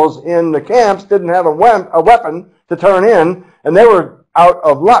rebels in the camps didn't have a weapon to turn in, and they were out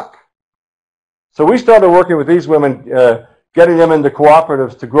of luck. So we started working with these women, getting them into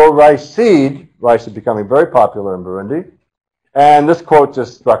cooperatives to grow rice seed. Rice is becoming very popular in Burundi. And this quote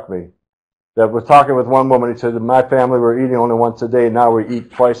just struck me. That was talking with one woman, he said, in my family we're eating only once a day, now we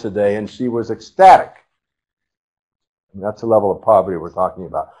eat twice a day, and she was ecstatic. And that's the level of poverty we're talking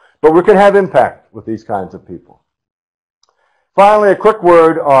about. But we can have impact with these kinds of people. Finally, a quick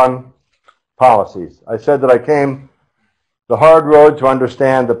word on policies. I said that I came the hard road to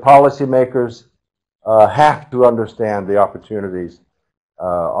understand that policymakers have to understand the opportunities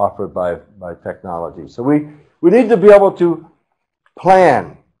offered by technology. So we need to be able to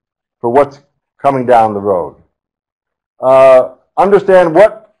plan for what's coming down the road. Understand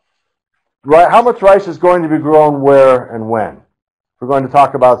how much rice is going to be grown where and when. We're going to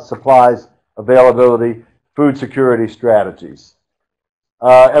talk about supplies, availability, food security strategies.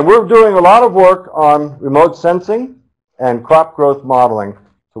 And we're doing a lot of work on remote sensing and crop growth modeling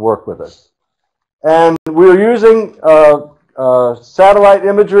to work with us. And we're using satellite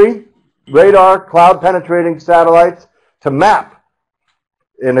imagery, radar, cloud-penetrating satellites to map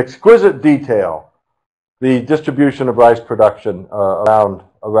in exquisite detail the distribution of rice production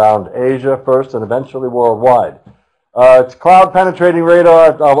around Asia first and eventually worldwide. It's cloud-penetrating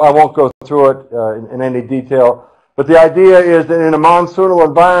radar. I won't go through it in any detail, but the idea is that in a monsoonal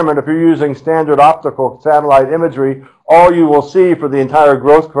environment, if you're using standard optical satellite imagery, all you will see for the entire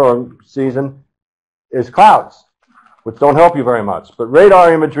growth season is clouds, which don't help you very much. But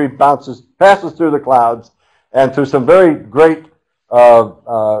radar imagery passes through the clouds, and through some very great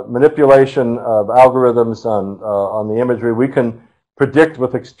manipulation of algorithms on the imagery, we can predict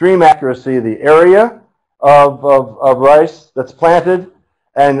with extreme accuracy the area of rice that's planted,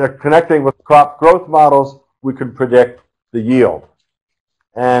 and connecting with crop growth models, we can predict the yield.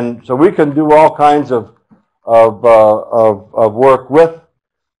 And so we can do all kinds of work with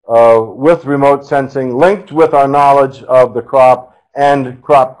remote sensing linked with our knowledge of the crop and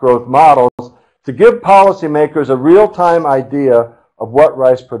crop growth models to give policymakers a real-time idea of what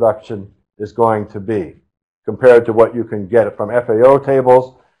rice production is going to be compared to what you can get from FAO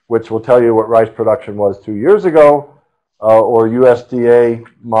tables, which will tell you what rice production was 2 years ago, or USDA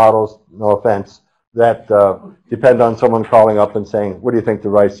models, no offense, that depend on someone calling up and saying, what do you think the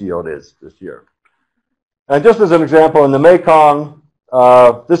rice yield is this year? And just as an example, in the Mekong,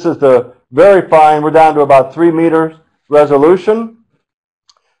 this is the very fine, we're down to about 3 meters resolution.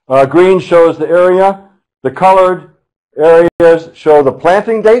 Green shows the area. The colored areas show the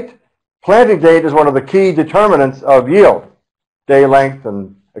planting date. Planting date is one of the key determinants of yield, day length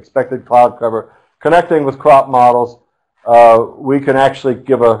and expected cloud cover. Connecting with crop models, we can actually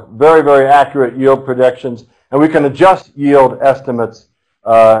give a very, very accurate yield predictions, and we can adjust yield estimates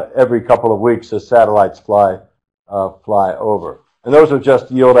every couple of weeks as satellites fly over. And those are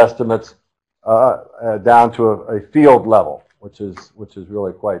just yield estimates down to a field level, which is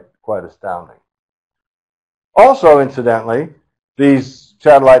really quite astounding. Also, incidentally, these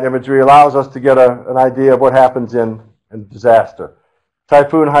satellite imagery allows us to get an idea of what happens in disaster.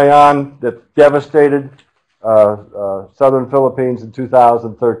 Typhoon Haiyan that devastated southern Philippines in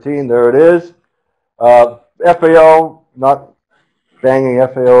 2013. There it is. FAO, not banging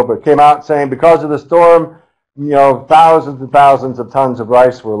FAO, but came out saying because of the storm, thousands and thousands of tons of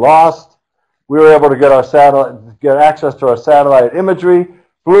rice were lost. We were able to get access to our satellite imagery,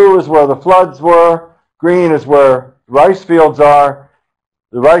 Blue is where the floods were. Green is where rice fields are.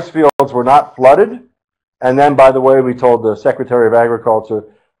 The rice fields were not flooded. And then, by the way, we told the Secretary of Agriculture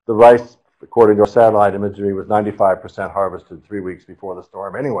the rice, according to our satellite imagery, was 95% harvested 3 weeks before the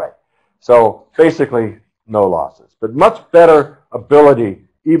storm anyway. So basically, no losses, but much better ability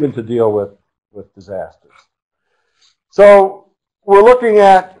even to deal with disasters. So we're looking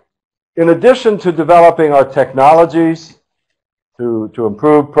at, in addition to developing our technologies to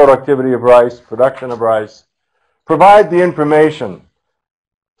improve productivity of rice, production of rice, provide the information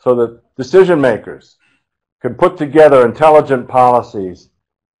so that decision makers can put together intelligent policies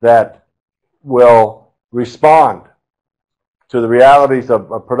that will respond to the realities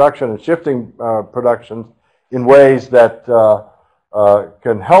of production and shifting production in ways that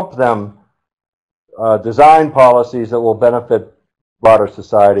can help them design policies that will benefit broader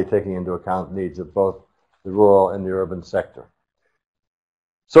society, taking into account needs of both the rural and the urban sector.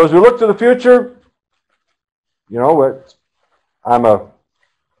 So as we look to the future, you know, I'm an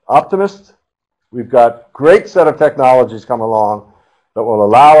optimist. We've got a great set of technologies come along that will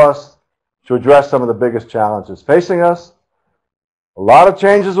allow us to address some of the biggest challenges facing us. A lot of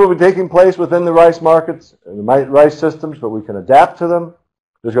changes will be taking place within the rice markets and the rice systems, but we can adapt to them.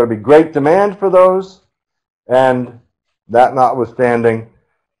 There's going to be great demand for those, and that notwithstanding,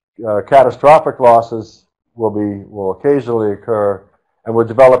 catastrophic losses will occasionally occur, and we're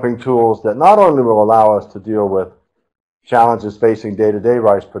developing tools that not only will allow us to deal with challenges facing day-to-day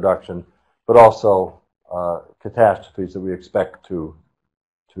rice production, but also catastrophes that we expect to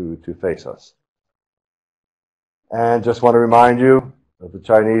face us. And just want to remind you of the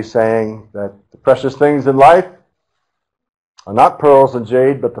Chinese saying that the precious things in life are not pearls and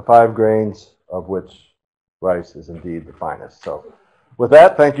jade, but the 5 grains of which rice is indeed the finest. So with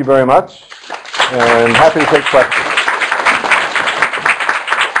that, thank you very much, and happy to take questions.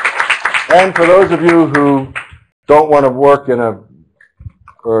 And for those of you who don't want to work or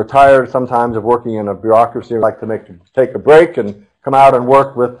are tired sometimes of working in a bureaucracy, like to take a break and come out and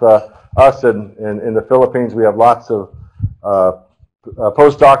work with us in the Philippines. We have lots of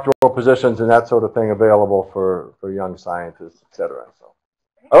postdoctoral positions and that sort of thing available for young scientists, etc. So,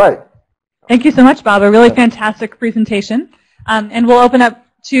 all right. Thank you so much, Bob. A really fantastic presentation. And we'll open up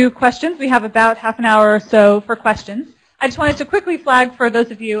to questions. We have about half an hour or so for questions. I just wanted to quickly flag for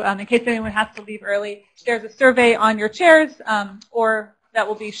those of you, in case anyone has to leave early, there's a survey on your chairs or that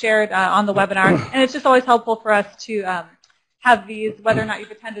will be shared on the webinar. And it's just always helpful for us to have these, whether or not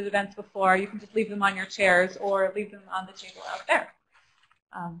you've attended events before, you can just leave them on your chairs or leave them on the table out there.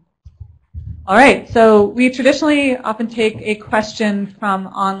 All right, so we traditionally often take a question from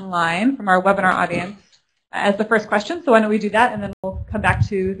online, from our webinar audience, as the first question. So why don't we do that, and then we'll come back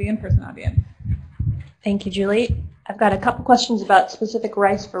to the in-person audience. Thank you, Julie. I've got a couple questions about specific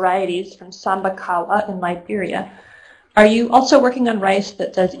rice varieties from Sambakawa in Liberia. Are you also working on rice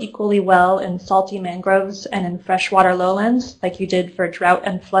that does equally well in salty mangroves and in freshwater lowlands, like you did for drought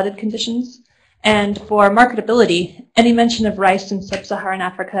and flooded conditions? And for marketability, any mention of rice in sub-Saharan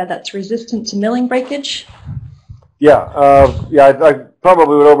Africa that's resistant to milling breakage? Yeah, I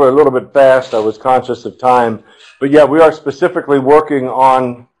probably went over a little bit fast. I was conscious of time. But yeah, we are specifically working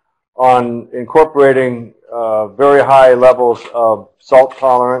on incorporating very high levels of salt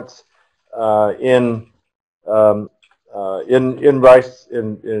tolerance in rice,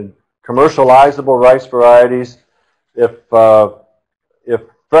 in commercializable rice varieties. If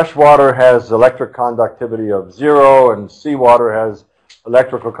freshwater has electric conductivity of 0 and seawater has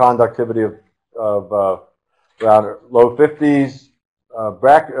electrical conductivity of around low 50s,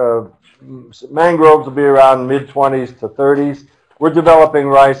 mangroves will be around mid-20s to 30s. We're developing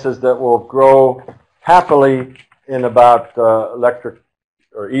rices that will grow happily in about electric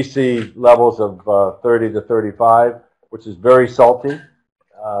or EC levels of 30 to 35, which is very salty.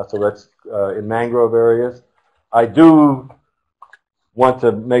 So that's in mangrove areas. I do want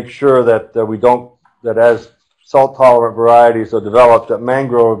to make sure that that as salt-tolerant varieties are developed, that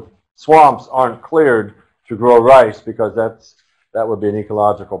mangrove swamps aren't cleared to grow rice, because that would be an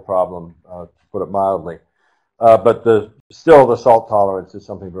ecological problem, to put it mildly. But still the salt tolerance is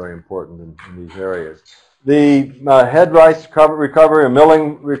something very important in these areas. The head rice recovery or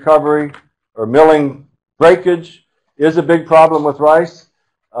milling recovery or milling breakage is a big problem with rice.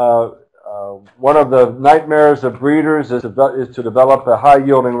 One of the nightmares of breeders is to develop a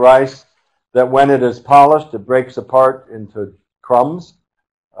high-yielding rice that when it is polished, it breaks apart into crumbs.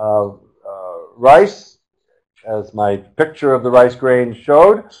 Rice, as my picture of the rice grain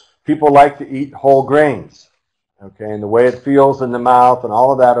showed, people like to eat whole grains. Okay, and the way it feels in the mouth and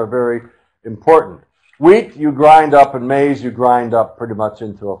all of that are very important. Wheat you grind up and maize you grind up pretty much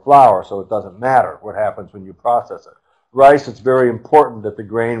into a flour, so it doesn't matter what happens when you process it. Rice, it's very important that the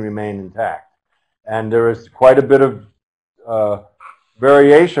grain remain intact. And there is quite a bit of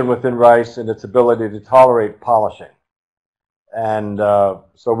variation within rice in its ability to tolerate polishing. And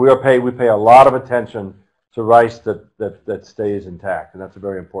so we pay a lot of attention to rice that stays intact, and that's a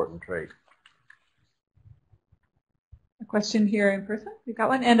very important trait. A question here in person. We've got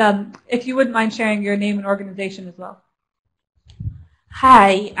one. And if you wouldn't mind sharing your name and organization as well.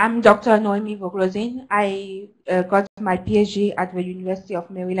 Hi, I'm Dr. Noemi Voglozin. I got my PhD at the University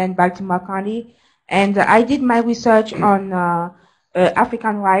of Maryland, Baltimore County, and I did my research on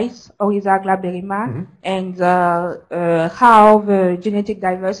African rice, Oryza glaberrima, and how the genetic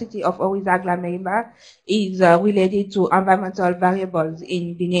diversity of Oryza glaberrima is related to environmental variables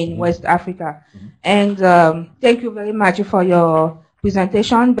in Benin, West Africa. And thank you very much for your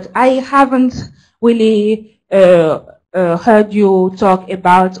presentation, but I haven't really heard you talk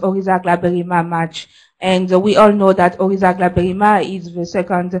about Oryza glaberrima much. And we all know that Oryza glaberrima is the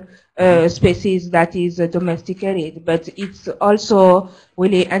second species that is domesticated, but it's also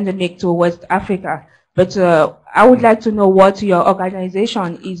really endemic to West Africa. But I would like to know what your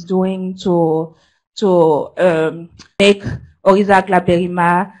organization is doing to make Oryza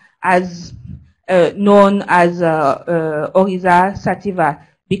glaberrima as known as Oryza sativa,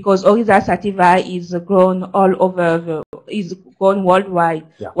 because Oryza sativa is grown all over is grown worldwide,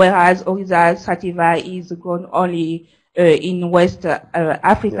 whereas Oryza sativa is grown only in West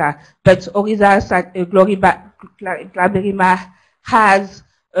Africa. But Oryza glaberrima has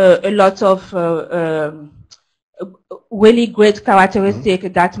a lot of really great characteristics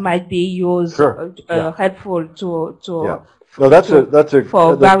that might be used helpful to No, that's a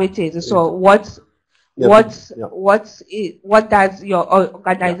for varieties. So what does your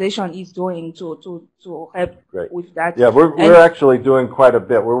organization is doing to help with that? Yeah, we're actually doing quite a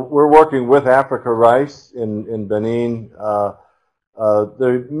bit. We're working with Africa Rice in Benin.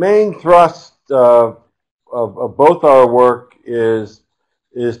 The main thrust of both our work is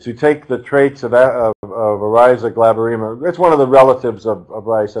to take the traits of Oryza glaberrima. It's one of the relatives of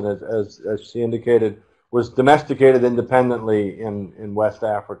rice, and as she indicated, was domesticated independently in West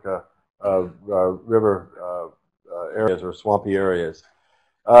Africa. River areas or swampy areas.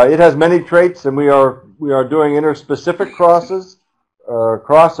 It has many traits, and we are doing interspecific crosses,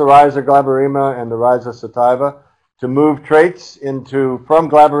 cross Oryza glaberrima and Oryza sativa, to move traits from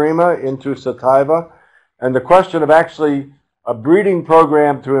glaberrima into sativa. And the question of actually a breeding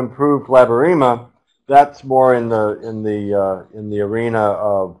program to improve glaberrima, that's more in the arena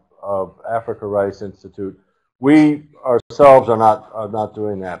of Africa Rice Institute. We ourselves are not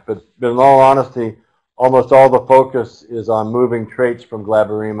doing that, but in all honesty, almost all the focus is on moving traits from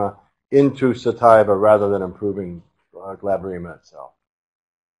glaberrima into sativa rather than improving glaberrima itself.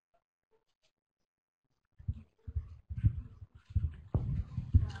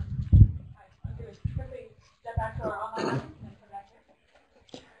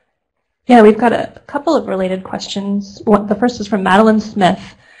 Yeah, we've got a couple of related questions. The first is from Madeline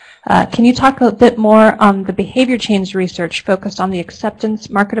Smith. Can you talk a bit more on the behavior change research focused on the acceptance,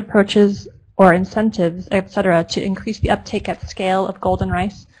 market approaches, or incentives, etc., to increase the uptake at scale of golden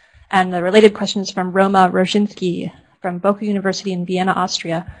rice? And the related question is from Roma Rozinski from Boca University in Vienna,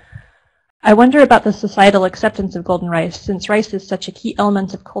 Austria. I wonder about the societal acceptance of golden rice, since rice is such a key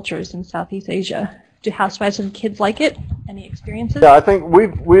element of cultures in Southeast Asia. Do housewives and kids like it? Any experiences? Yeah, I think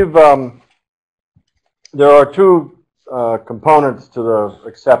we've there are two components to the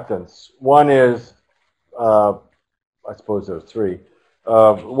acceptance. One is, I suppose there's three.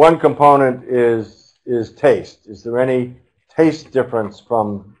 One component is taste. Is there any taste difference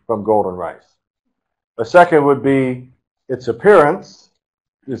from golden rice? A second would be its appearance.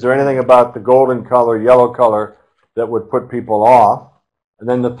 Is there anything about the golden color, yellow color that would put people off? And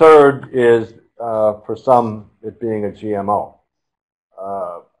then the third is, for some, it being a GMO.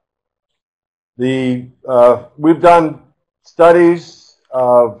 We've done studies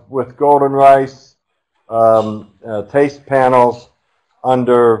with golden rice, taste panels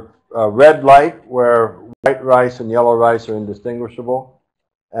under red light, where white rice and yellow rice are indistinguishable,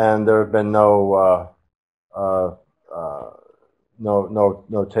 and there have been no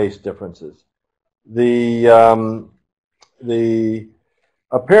taste differences. The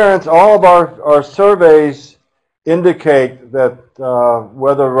appearance, all of our surveys indicate that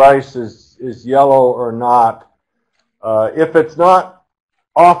whether rice is yellow or not, if it's not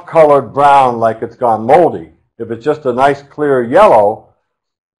off-colored brown like it's gone moldy, if it's just a nice clear yellow,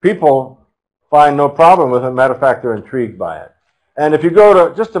 people find no problem with it. Matter of fact, they're intrigued by it. And if you go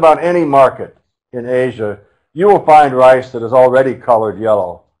to just about any market, in Asia, you will find rice that is already colored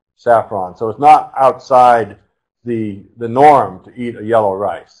yellow saffron. So it's not outside the norm to eat a yellow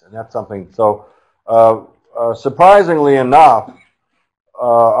rice, and that's something. So surprisingly enough,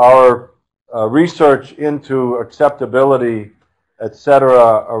 our research into acceptability,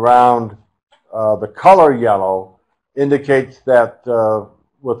 etc., around the color yellow indicates that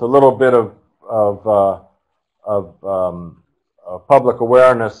with a little bit of public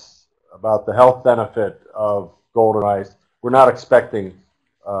awareness about the health benefit of golden rice, we're not expecting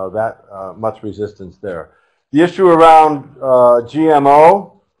that much resistance there. The issue around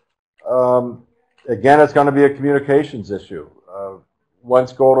GMO, again, it's going to be a communications issue.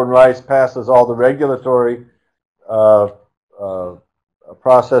 Once golden rice passes all the regulatory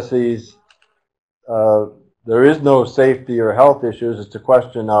processes, there is no safety or health issues. It's a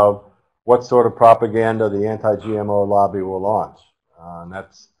question of what sort of propaganda the anti-GMO lobby will launch. And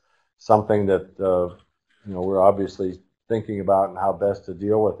that's something that we're obviously thinking about and how best to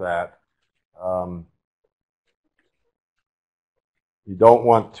deal with that. You don't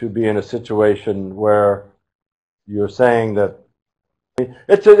want to be in a situation where you're saying that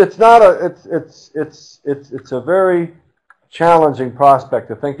it's a very challenging prospect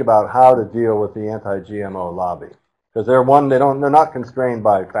to think about how to deal with the anti-GMO lobby, because they're not constrained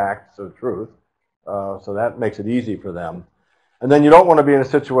by facts or truth, so that makes it easy for them. And then you don't want to be in a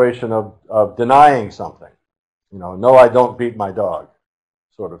situation of denying something, no, I don't beat my dog,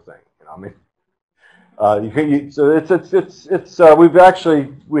 sort of thing. So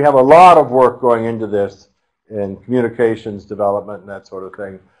we have a lot of work going into this in communications development and that sort of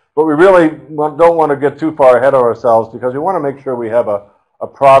thing. But we really don't want to get too far ahead of ourselves, because we want to make sure we have a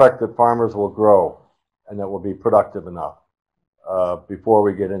product that farmers will grow and that will be productive enough before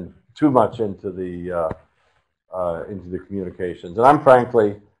we get in too much into the communications. And I'm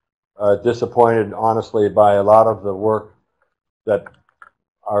frankly disappointed, honestly, by a lot of the work that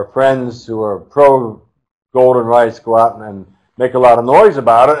our friends who are pro golden rice go out and make a lot of noise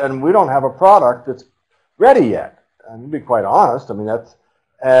about it, and we don't have a product that's ready yet. And to be quite honest,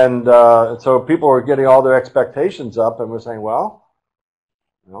 and so people are getting all their expectations up, and we're saying, well,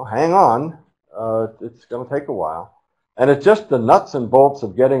 hang on, it's going to take a while. And it's just the nuts and bolts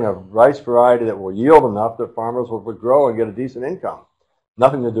of getting a rice variety that will yield enough that farmers will grow and get a decent income.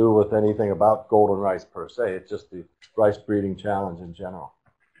 Nothing to do with anything about golden rice per se. It's just the rice breeding challenge in general.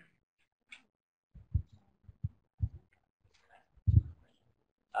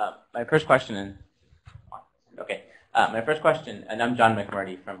 My first question, and I'm John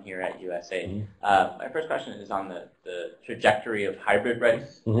McMurdy from here at USA. My first question is on the trajectory of hybrid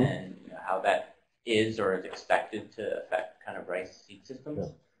rice and how that is or is expected to affect kind of rice seed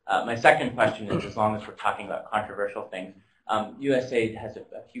systems. Yeah. My second question is, as long as we're talking about controversial things, USAID has a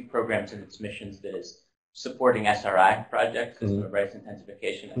few programs in its missions that is supporting SRI projects, system of rice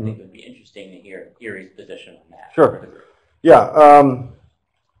intensification. I think it would be interesting to hear Erie's position on that. Sure. Yeah.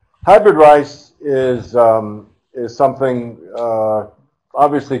 Hybrid rice is something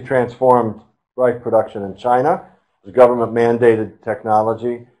obviously transformed rice production in China. It's government-mandated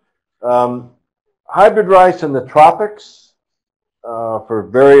technology. Hybrid rice in the tropics, for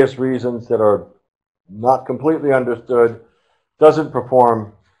various reasons that are not completely understood, doesn't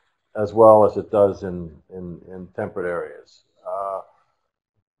perform as well as it does in temperate areas.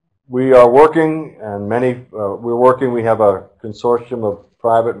 We are working, and we have a consortium of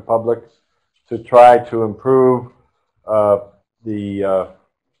private and public to try to improve the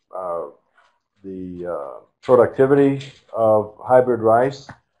productivity of hybrid rice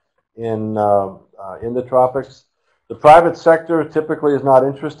in the tropics. The private sector typically is not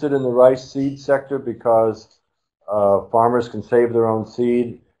interested in the rice seed sector because farmers can save their own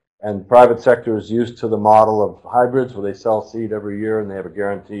seed, and the private sector is used to the model of hybrids where they sell seed every year and they have a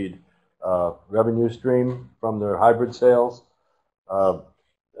guaranteed revenue stream from their hybrid sales.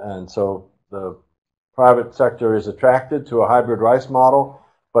 And so the private sector is attracted to a hybrid rice model,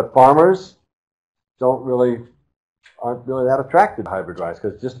 but farmers aren't really that attracted to hybrid rice,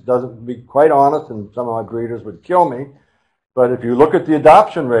 because it just doesn't, to be quite honest, and some of my breeders would kill me, but if you look at the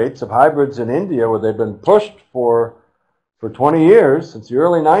adoption rates of hybrids in India, where they've been pushed for 20 years, since the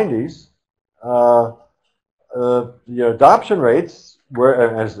early 90s, the adoption rates,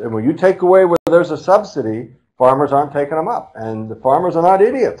 and when you take away where there's a subsidy, farmers aren't taking them up. And the farmers are not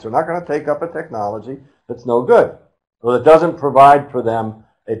idiots. They're not going to take up a technology that's no good, or that doesn't provide for them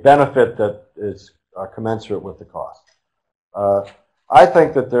a benefit that is commensurate with the cost. I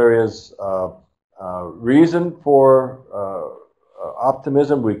think that there is reason for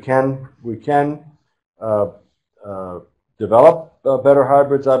optimism. We can develop better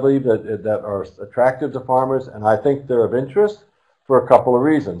hybrids, I believe, that are attractive to farmers, and I think they're of interest for a couple of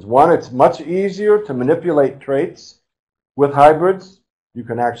reasons. One, it's much easier to manipulate traits with hybrids. You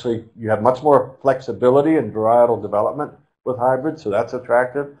have much more flexibility in varietal development with hybrids, so that's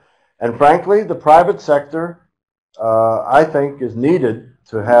attractive. And frankly, the private sector, I think, is needed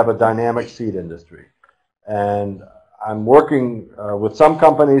to have a dynamic seed industry. And I'm working with some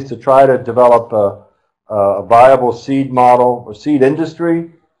companies to try to develop a viable seed model or seed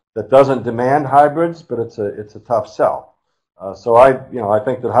industry that doesn't demand hybrids, but it's a tough sell. So I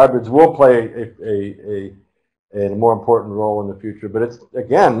think that hybrids will play a more important role in the future. But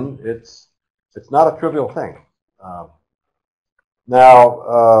it's not a trivial thing.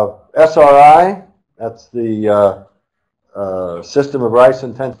 Now, SRI, that's the system of rice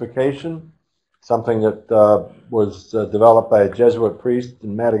intensification, something that was developed by a Jesuit priest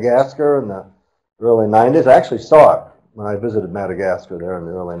in Madagascar in the early 90s. I actually saw it when I visited Madagascar there in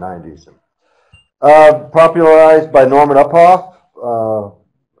the early 90s. Popularized by Norman Uphoff, a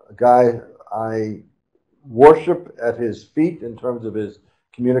guy I worship at his feet in terms of his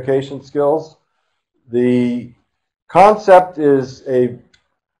communication skills. The concept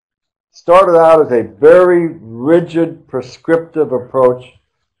started out as a very rigid, prescriptive approach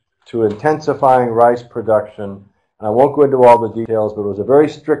to intensifying rice production. And I won't go into all the details, but it was a very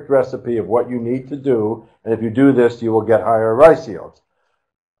strict recipe of what you need to do. And if you do this, you will get higher rice yields.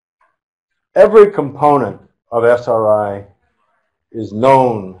 Every component of SRI is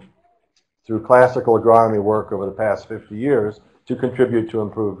known through classical agronomy work over the past 50 years to contribute to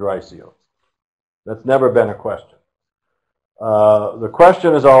improved rice yields. That's never been a question. The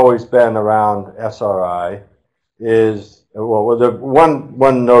question has always been around SRI is, well, the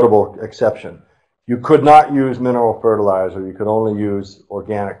one notable exception. You could not use mineral fertilizer. You could only use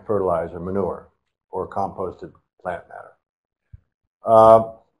organic fertilizer, manure, or composted plant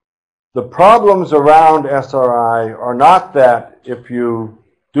matter. The problems around SRI are not that if you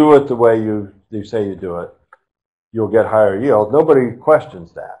do it the way you say you do it, you'll get higher yield. Nobody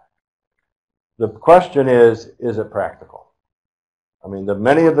questions that. The question is it practical? I mean,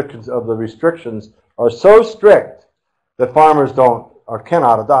 many of the restrictions are so strict that farmers don't or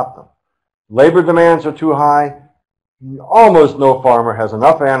cannot adopt them. Labor demands are too high. Almost no farmer has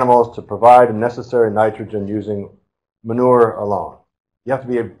enough animals to provide the necessary nitrogen using manure alone. You have to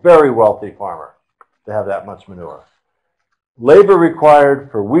be a very wealthy farmer to have that much manure. Labor required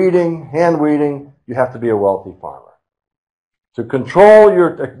for weeding, hand weeding, you have to be a wealthy farmer. To control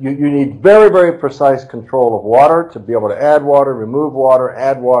you need very, very precise control of water to be able to add water, remove water,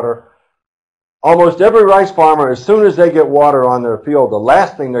 add water. Almost every rice farmer, as soon as they get water on their field, the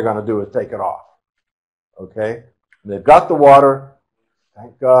last thing they're going to do is take it off. Okay? And they've got the water,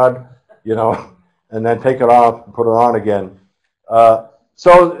 thank God, and then take it off and put it on again.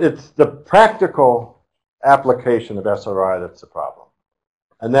 So it's the practical application of SRI that's the problem.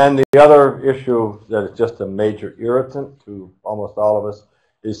 And then the other issue that is just a major irritant to almost all of us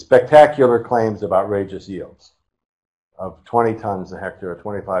is spectacular claims of outrageous yields of 20 tons a hectare,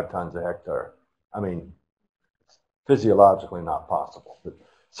 25 tons a hectare. I mean, it's physiologically not possible.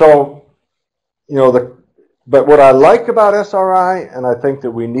 So, but what I like about SRI, and I think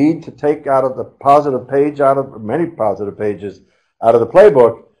that we need to take out of the positive page, many positive pages out of the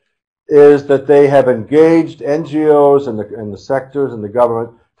playbook, is that they have engaged NGOs and the sectors and the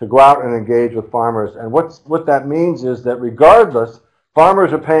government to go out and engage with farmers. And what that means is that regardless,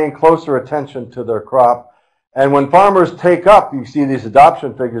 farmers are paying closer attention to their crop. And when farmers take up, you see these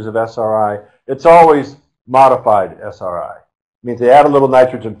adoption figures of SRI, it's always modified SRI. It means they add a little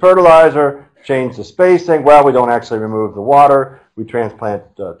nitrogen fertilizer, change the spacing. Well, we don't actually remove the water. We transplant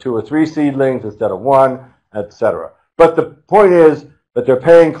 2 or 3 seedlings instead of 1, etc. But the point is that they're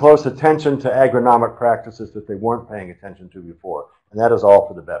paying close attention to agronomic practices that they weren't paying attention to before. And that is all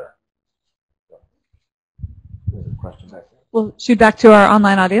for the better. There's a question back there. We'll shoot back to our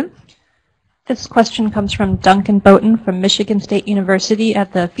online audience. This question comes from Duncan Boughton from Michigan State University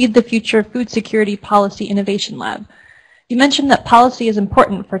at the Feed the Future Food Security Policy Innovation Lab. You mentioned that policy is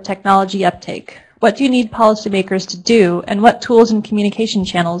important for technology uptake. What do you need policymakers to do, and what tools and communication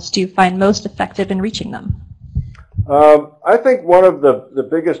channels do you find most effective in reaching them? I think one of the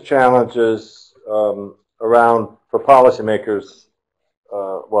biggest challenges around for policymakers,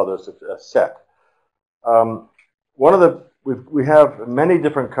 well, there's a set. We have in many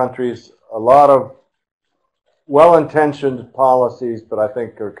different countries a lot of well-intentioned policies, but I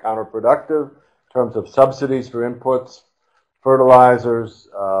think are counterproductive in terms of subsidies for inputs, fertilizers,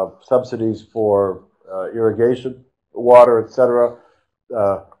 subsidies for irrigation, water, etc.,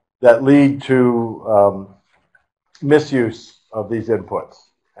 that lead to misuse of these inputs,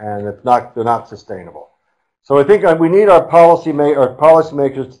 and they're not sustainable. So I think we need our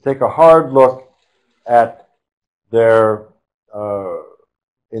policymakers to take a hard look at their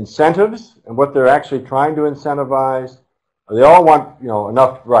incentives and what they're actually trying to incentivize. They all want,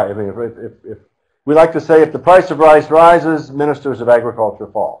 enough rice. I mean, if we like to say, if the price of rice rises, ministers of agriculture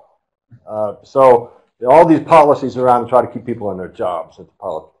fall. So all these policies around to try to keep people in their jobs at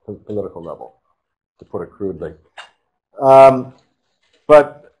the political level, to put it crudely.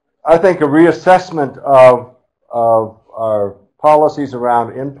 But I think a reassessment of our policies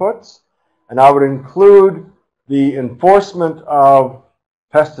around inputs, and I would include the enforcement of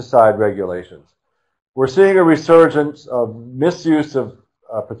pesticide regulations. We're seeing a resurgence of misuse of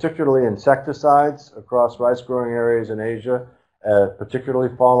particularly insecticides across rice growing areas in Asia,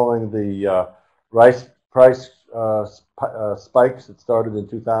 particularly following the rice price spikes that started in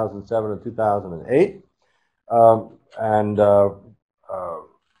 2007 and 2008.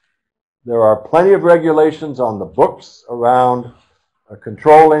 There are plenty of regulations on the books around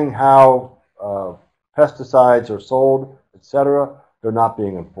controlling how pesticides are sold, etc. They're not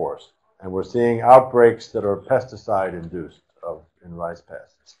being enforced. And we're seeing outbreaks that are pesticide-induced in rice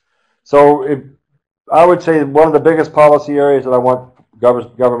pests. So I would say one of the biggest policy areas that I want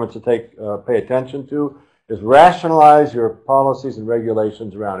government to pay attention to is rationalize your policies and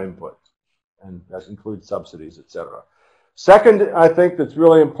regulations around inputs. And that includes subsidies, etc. Second, I think that's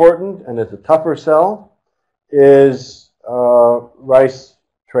really important, and it's a tougher sell, is rice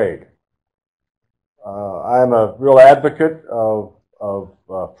trade. I'm a real advocate of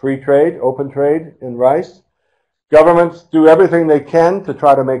free trade, open trade in rice. Governments do everything they can to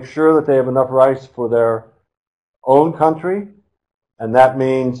try to make sure that they have enough rice for their own country, and that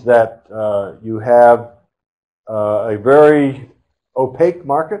means that you have a very opaque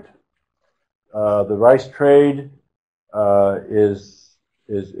market. The rice trade is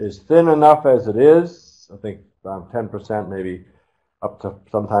thin enough as it is. I think around 10%, maybe up to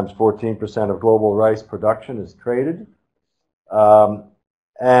sometimes 14% of global rice production is traded.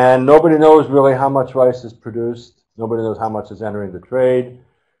 And nobody knows really how much rice is produced. Nobody knows how much is entering the trade.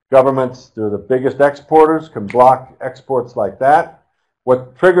 Governments, they're the biggest exporters, can block exports like that.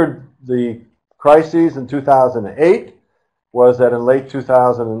 What triggered the crises in 2008 was that in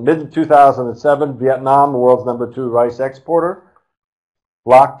mid-2007, Vietnam, the world's #2 rice exporter,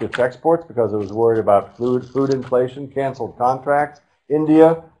 blocked its exports because it was worried about food inflation, canceled contracts.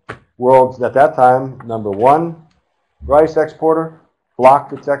 India, world's, at that time, #1 rice exporter,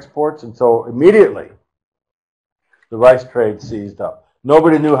 blocked its exports, and so immediately the rice trade seized up.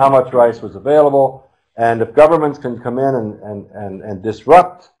 Nobody knew how much rice was available, and if governments can come in and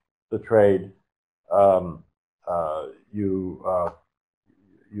disrupt the trade,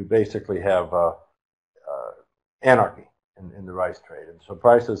 you basically have anarchy in the rice trade, and so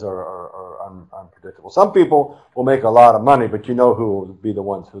prices are unpredictable. Some people will make a lot of money, but you know who will be the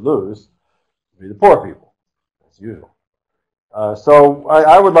ones who lose? It'll be the poor people, as usual. So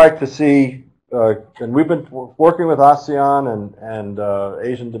I would like to see, and we've been working with ASEAN and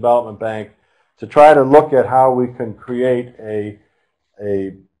Asian Development Bank to try to look at how we can create a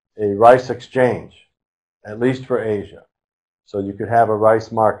rice exchange, at least for Asia. So you could have a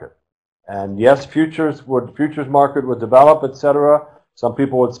rice market. And yes, futures market would develop, etc. Some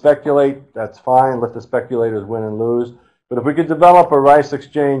people would speculate. That's fine. Let the speculators win and lose. But if we could develop a rice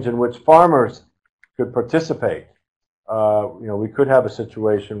exchange in which farmers could participate, we could have a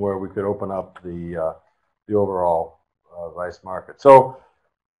situation where we could open up the overall rice market. So,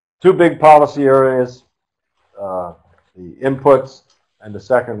 two big policy areas: the inputs, and the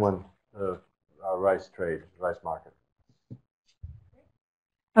second one, rice trade, rice market.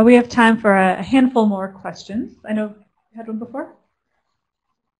 We have time for a handful more questions. I know you had one before.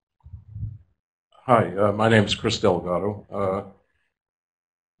 Hi, my name is Chris Delgado.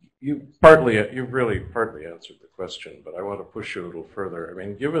 You've really partly answered the question, but I want to push you a little further. I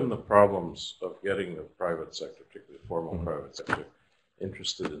mean, given the problems of getting the private sector, particularly the formal private sector,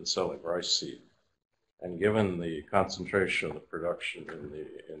 interested in selling rice seed, and given the concentration of the production in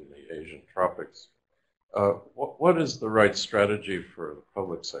the Asian tropics, what is the right strategy for the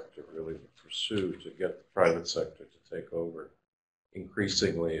public sector really to pursue to get the private sector to take over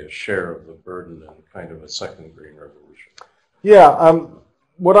increasingly a share of the burden and kind of a second green revolution? Yeah,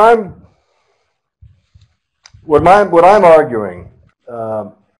 what I'm arguing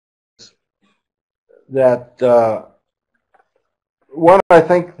is that one, I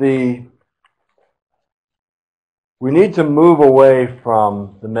think we need to move away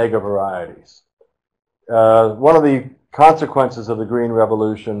from the mega varieties. One of the consequences of the green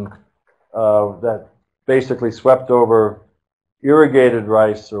revolution that basically swept over irrigated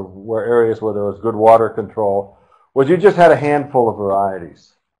rice or where areas where there was good water control was you just had a handful of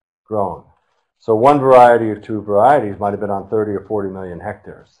varieties grown. So one variety or two varieties might have been on 30 or 40 million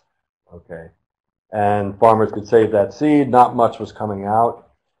hectares. Okay. And farmers could save that seed, not much was coming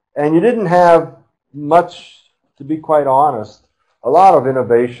out. And you didn't have much, to be quite honest, a lot of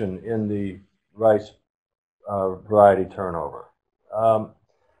innovation in the rice variety turnover.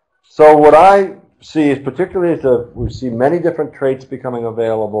 So what I see is particularly we see many different traits becoming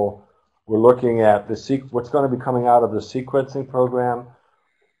available. We're looking at what's going to be coming out of the sequencing program.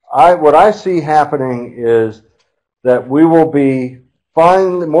 What I see happening is that we will be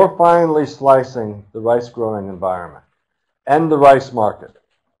more finely slicing the rice growing environment and the rice market.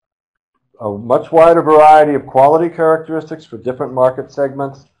 A much wider variety of quality characteristics for different market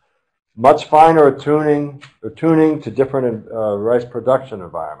segments, much finer tuning to different rice production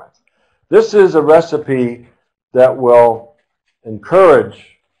environments. This is a recipe that will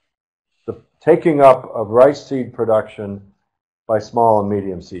encourage the taking up of rice seed production by small and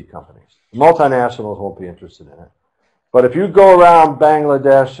medium seed companies. Multinationals won't be interested in it. But if you go around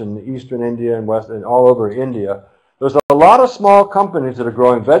Bangladesh and eastern India and all over India, there's a lot of small companies that are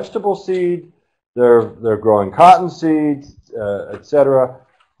growing vegetable seed, they're growing cotton seeds, etc.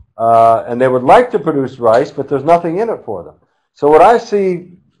 And they would like to produce rice, but there's nothing in it for them. So what I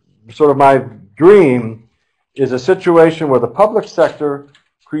see, sort of my dream, is a situation where the public sector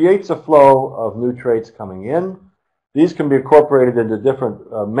creates a flow of new traits coming in. These can be incorporated into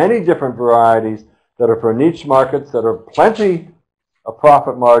many different varieties that are for niche markets, that are plenty of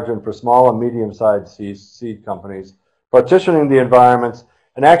profit margin for small and medium-sized seed companies, partitioning the environments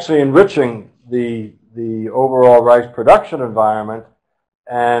and actually enriching the overall rice production environment,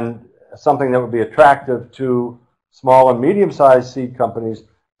 and something that would be attractive to small and medium-sized seed companies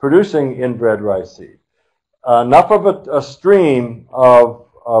producing inbred rice seed. Enough of a stream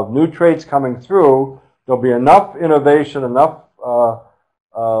of new traits coming through. There'll be enough innovation, enough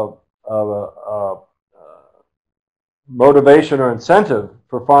motivation or incentive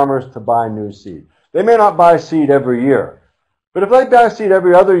for farmers to buy new seed. They may not buy seed every year, but if they buy seed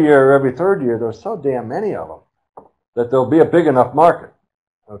every other year or every third year, there's so damn many of them that there'll be a big enough market.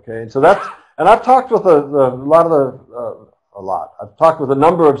 Okay, and so I've talked with I've talked with a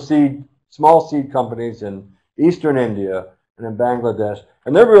number of small seed companies in eastern India and in Bangladesh,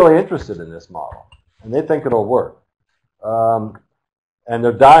 and they're really interested in this model, and they think it'll work. And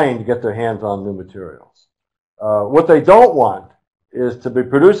they're dying to get their hands on new materials. What they don't want is to be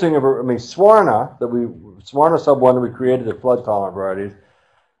producing, Swarna sub 1 that we created at flood tolerant varieties,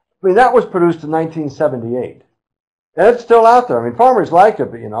 that was produced in 1978. And it's still out there. Farmers like it,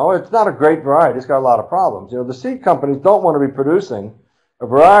 but, it's not a great variety. It's got a lot of problems. The seed companies don't want to be producing a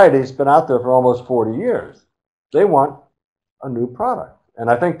variety that's been out there for almost 40 years. They want a new product. And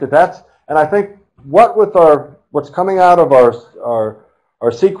I think what's coming out of our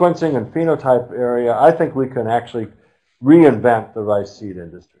sequencing and phenotype area, I think we can actually reinvent the rice seed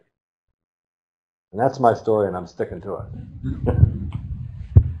industry. And that's my story, and I'm sticking to it.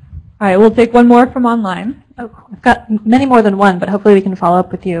 All right, we'll take one more from online. Oh, I've got many more than one, but hopefully we can follow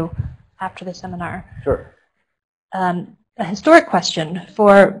up with you after the seminar. Sure. A historic question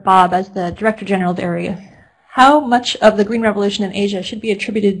for Bob as the Director General of the area. How much of the Green Revolution in Asia should be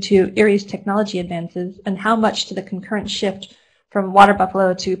attributed to Erie's technology advances, and how much to the concurrent shift from water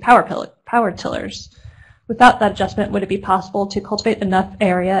buffalo to power tillers? Without that adjustment, would it be possible to cultivate enough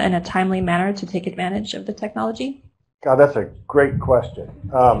area in a timely manner to take advantage of the technology? God, that's a great question.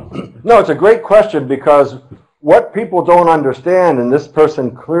 No, it's a great question because what people don't understand, and this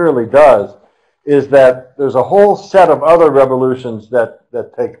person clearly does, is that there's a whole set of other revolutions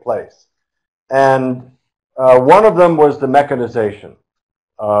that take place. And one of them was the mechanization.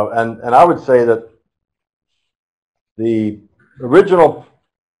 And I would say that the original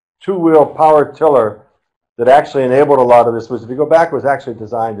two-wheel power tiller that actually enabled a lot of this was, if you go back, was actually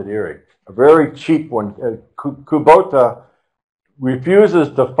designed at Erie. A very cheap one. Kubota refuses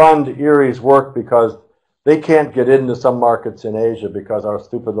to fund Erie's work because they can't get into some markets in Asia because our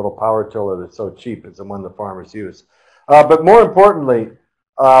stupid little power tiller that's so cheap is the one the farmers use. But more importantly,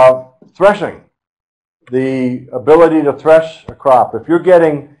 threshing. The ability to thresh a crop. If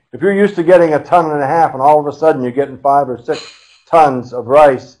you're used to getting 1.5 tons and all of a sudden you're getting 5 or 6 tons of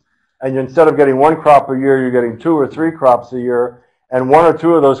rice, and instead of getting 1 crop a year, you're getting 2 or 3 crops a year, and 1 or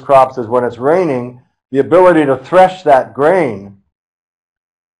 2 of those crops is when it's raining, the ability to thresh that grain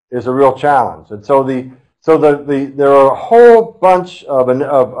is a real challenge. And so there are a whole bunch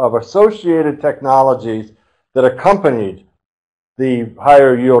of associated technologies that accompanied the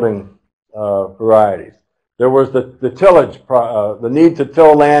higher yielding varieties. There was the tillage, the need to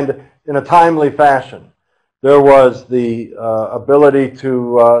till land in a timely fashion. There was the ability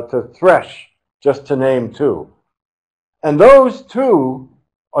to thresh, just to name two. And those two,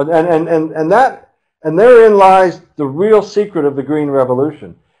 and therein lies the real secret of the Green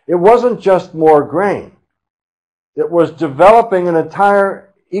Revolution. It wasn't just more grain. It was developing an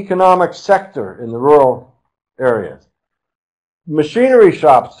entire economic sector in the rural areas. Machinery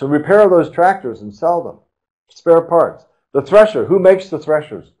shops to repair those tractors and sell them. Spare parts. The thresher. Who makes the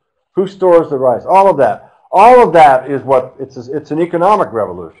threshers? Who stores the rice? All of that. All of that is what, it's an economic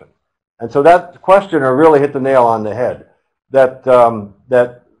revolution. And so that questioner really hit the nail on the head. That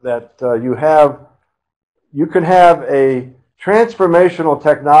you can have a transformational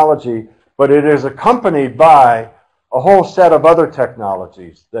technology, but it is accompanied by a whole set of other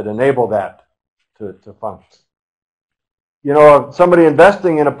technologies that enable that to function. You know, somebody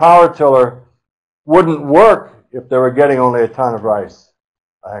investing in a power tiller wouldn't work if they were getting only a ton of rice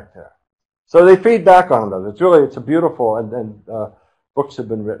a hectare. So they feed back on them. It's a beautiful, and books have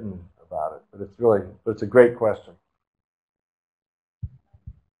been written about it, but it's a great question.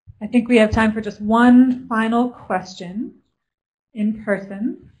 I think we have time for just one final question in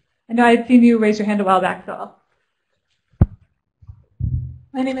person. I know I had seen you raise your hand a while back, so I'll.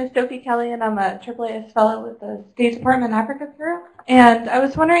 My name is Sophie Kelly, and I'm a AAAS fellow with the State Department Africa Bureau. And I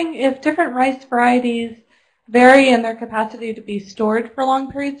was wondering if different rice varieties vary in their capacity to be stored for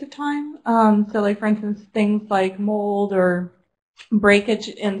long periods of time. So, like for instance, things like mold or breakage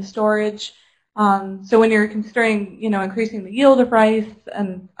in storage. So when you're considering, increasing the yield of rice,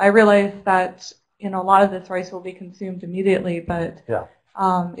 and I realize that, a lot of this rice will be consumed immediately, but yeah.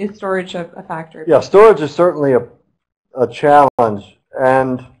 Is storage a factor? Yeah, storage is certainly a challenge.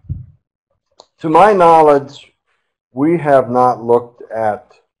 And to my knowledge, we have not looked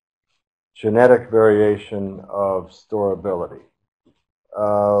at genetic variation of storability.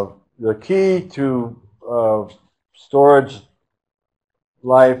 The key to storage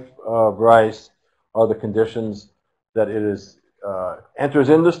life of rice are the conditions that it enters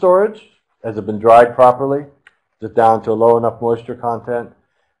into storage. Has it been dried properly? Is it down to a low enough moisture content?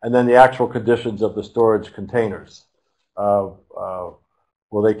 And then the actual conditions of the storage containers.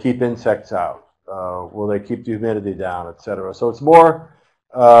 Will they keep insects out? Will they keep the humidity down, et cetera? So it's more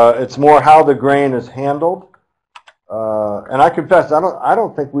how the grain is handled. And I confess, I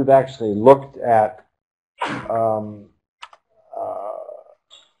don't think we've actually looked at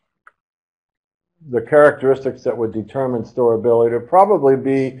the characteristics that would determine storability. It'd probably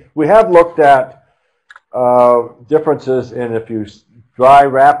be, we have looked at differences in if you dry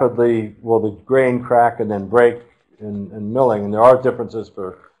rapidly, will the grain crack and then break in milling, and there are differences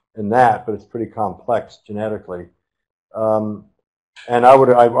in that, but it's pretty complex genetically. And I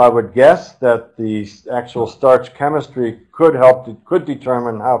would guess that the actual starch chemistry could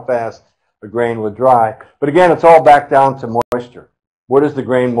determine how fast a grain would dry. But again, it's all back down to moisture. What is the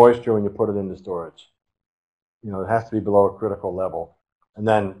grain moisture when you put it into storage? It has to be below a critical level, and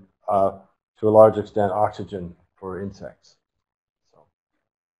then to a large extent, oxygen for insects.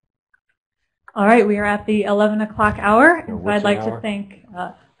 All right, we are at the 11 o'clock hour, and so I'd like to thank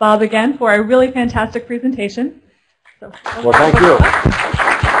Bob again for a really fantastic presentation. So, well, thank you.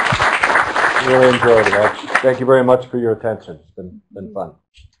 Really enjoyed it. Thank you very much for your attention. It's been fun.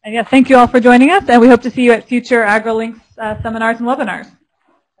 And yeah, thank you all for joining us, and we hope to see you at future AgriLinks seminars and webinars.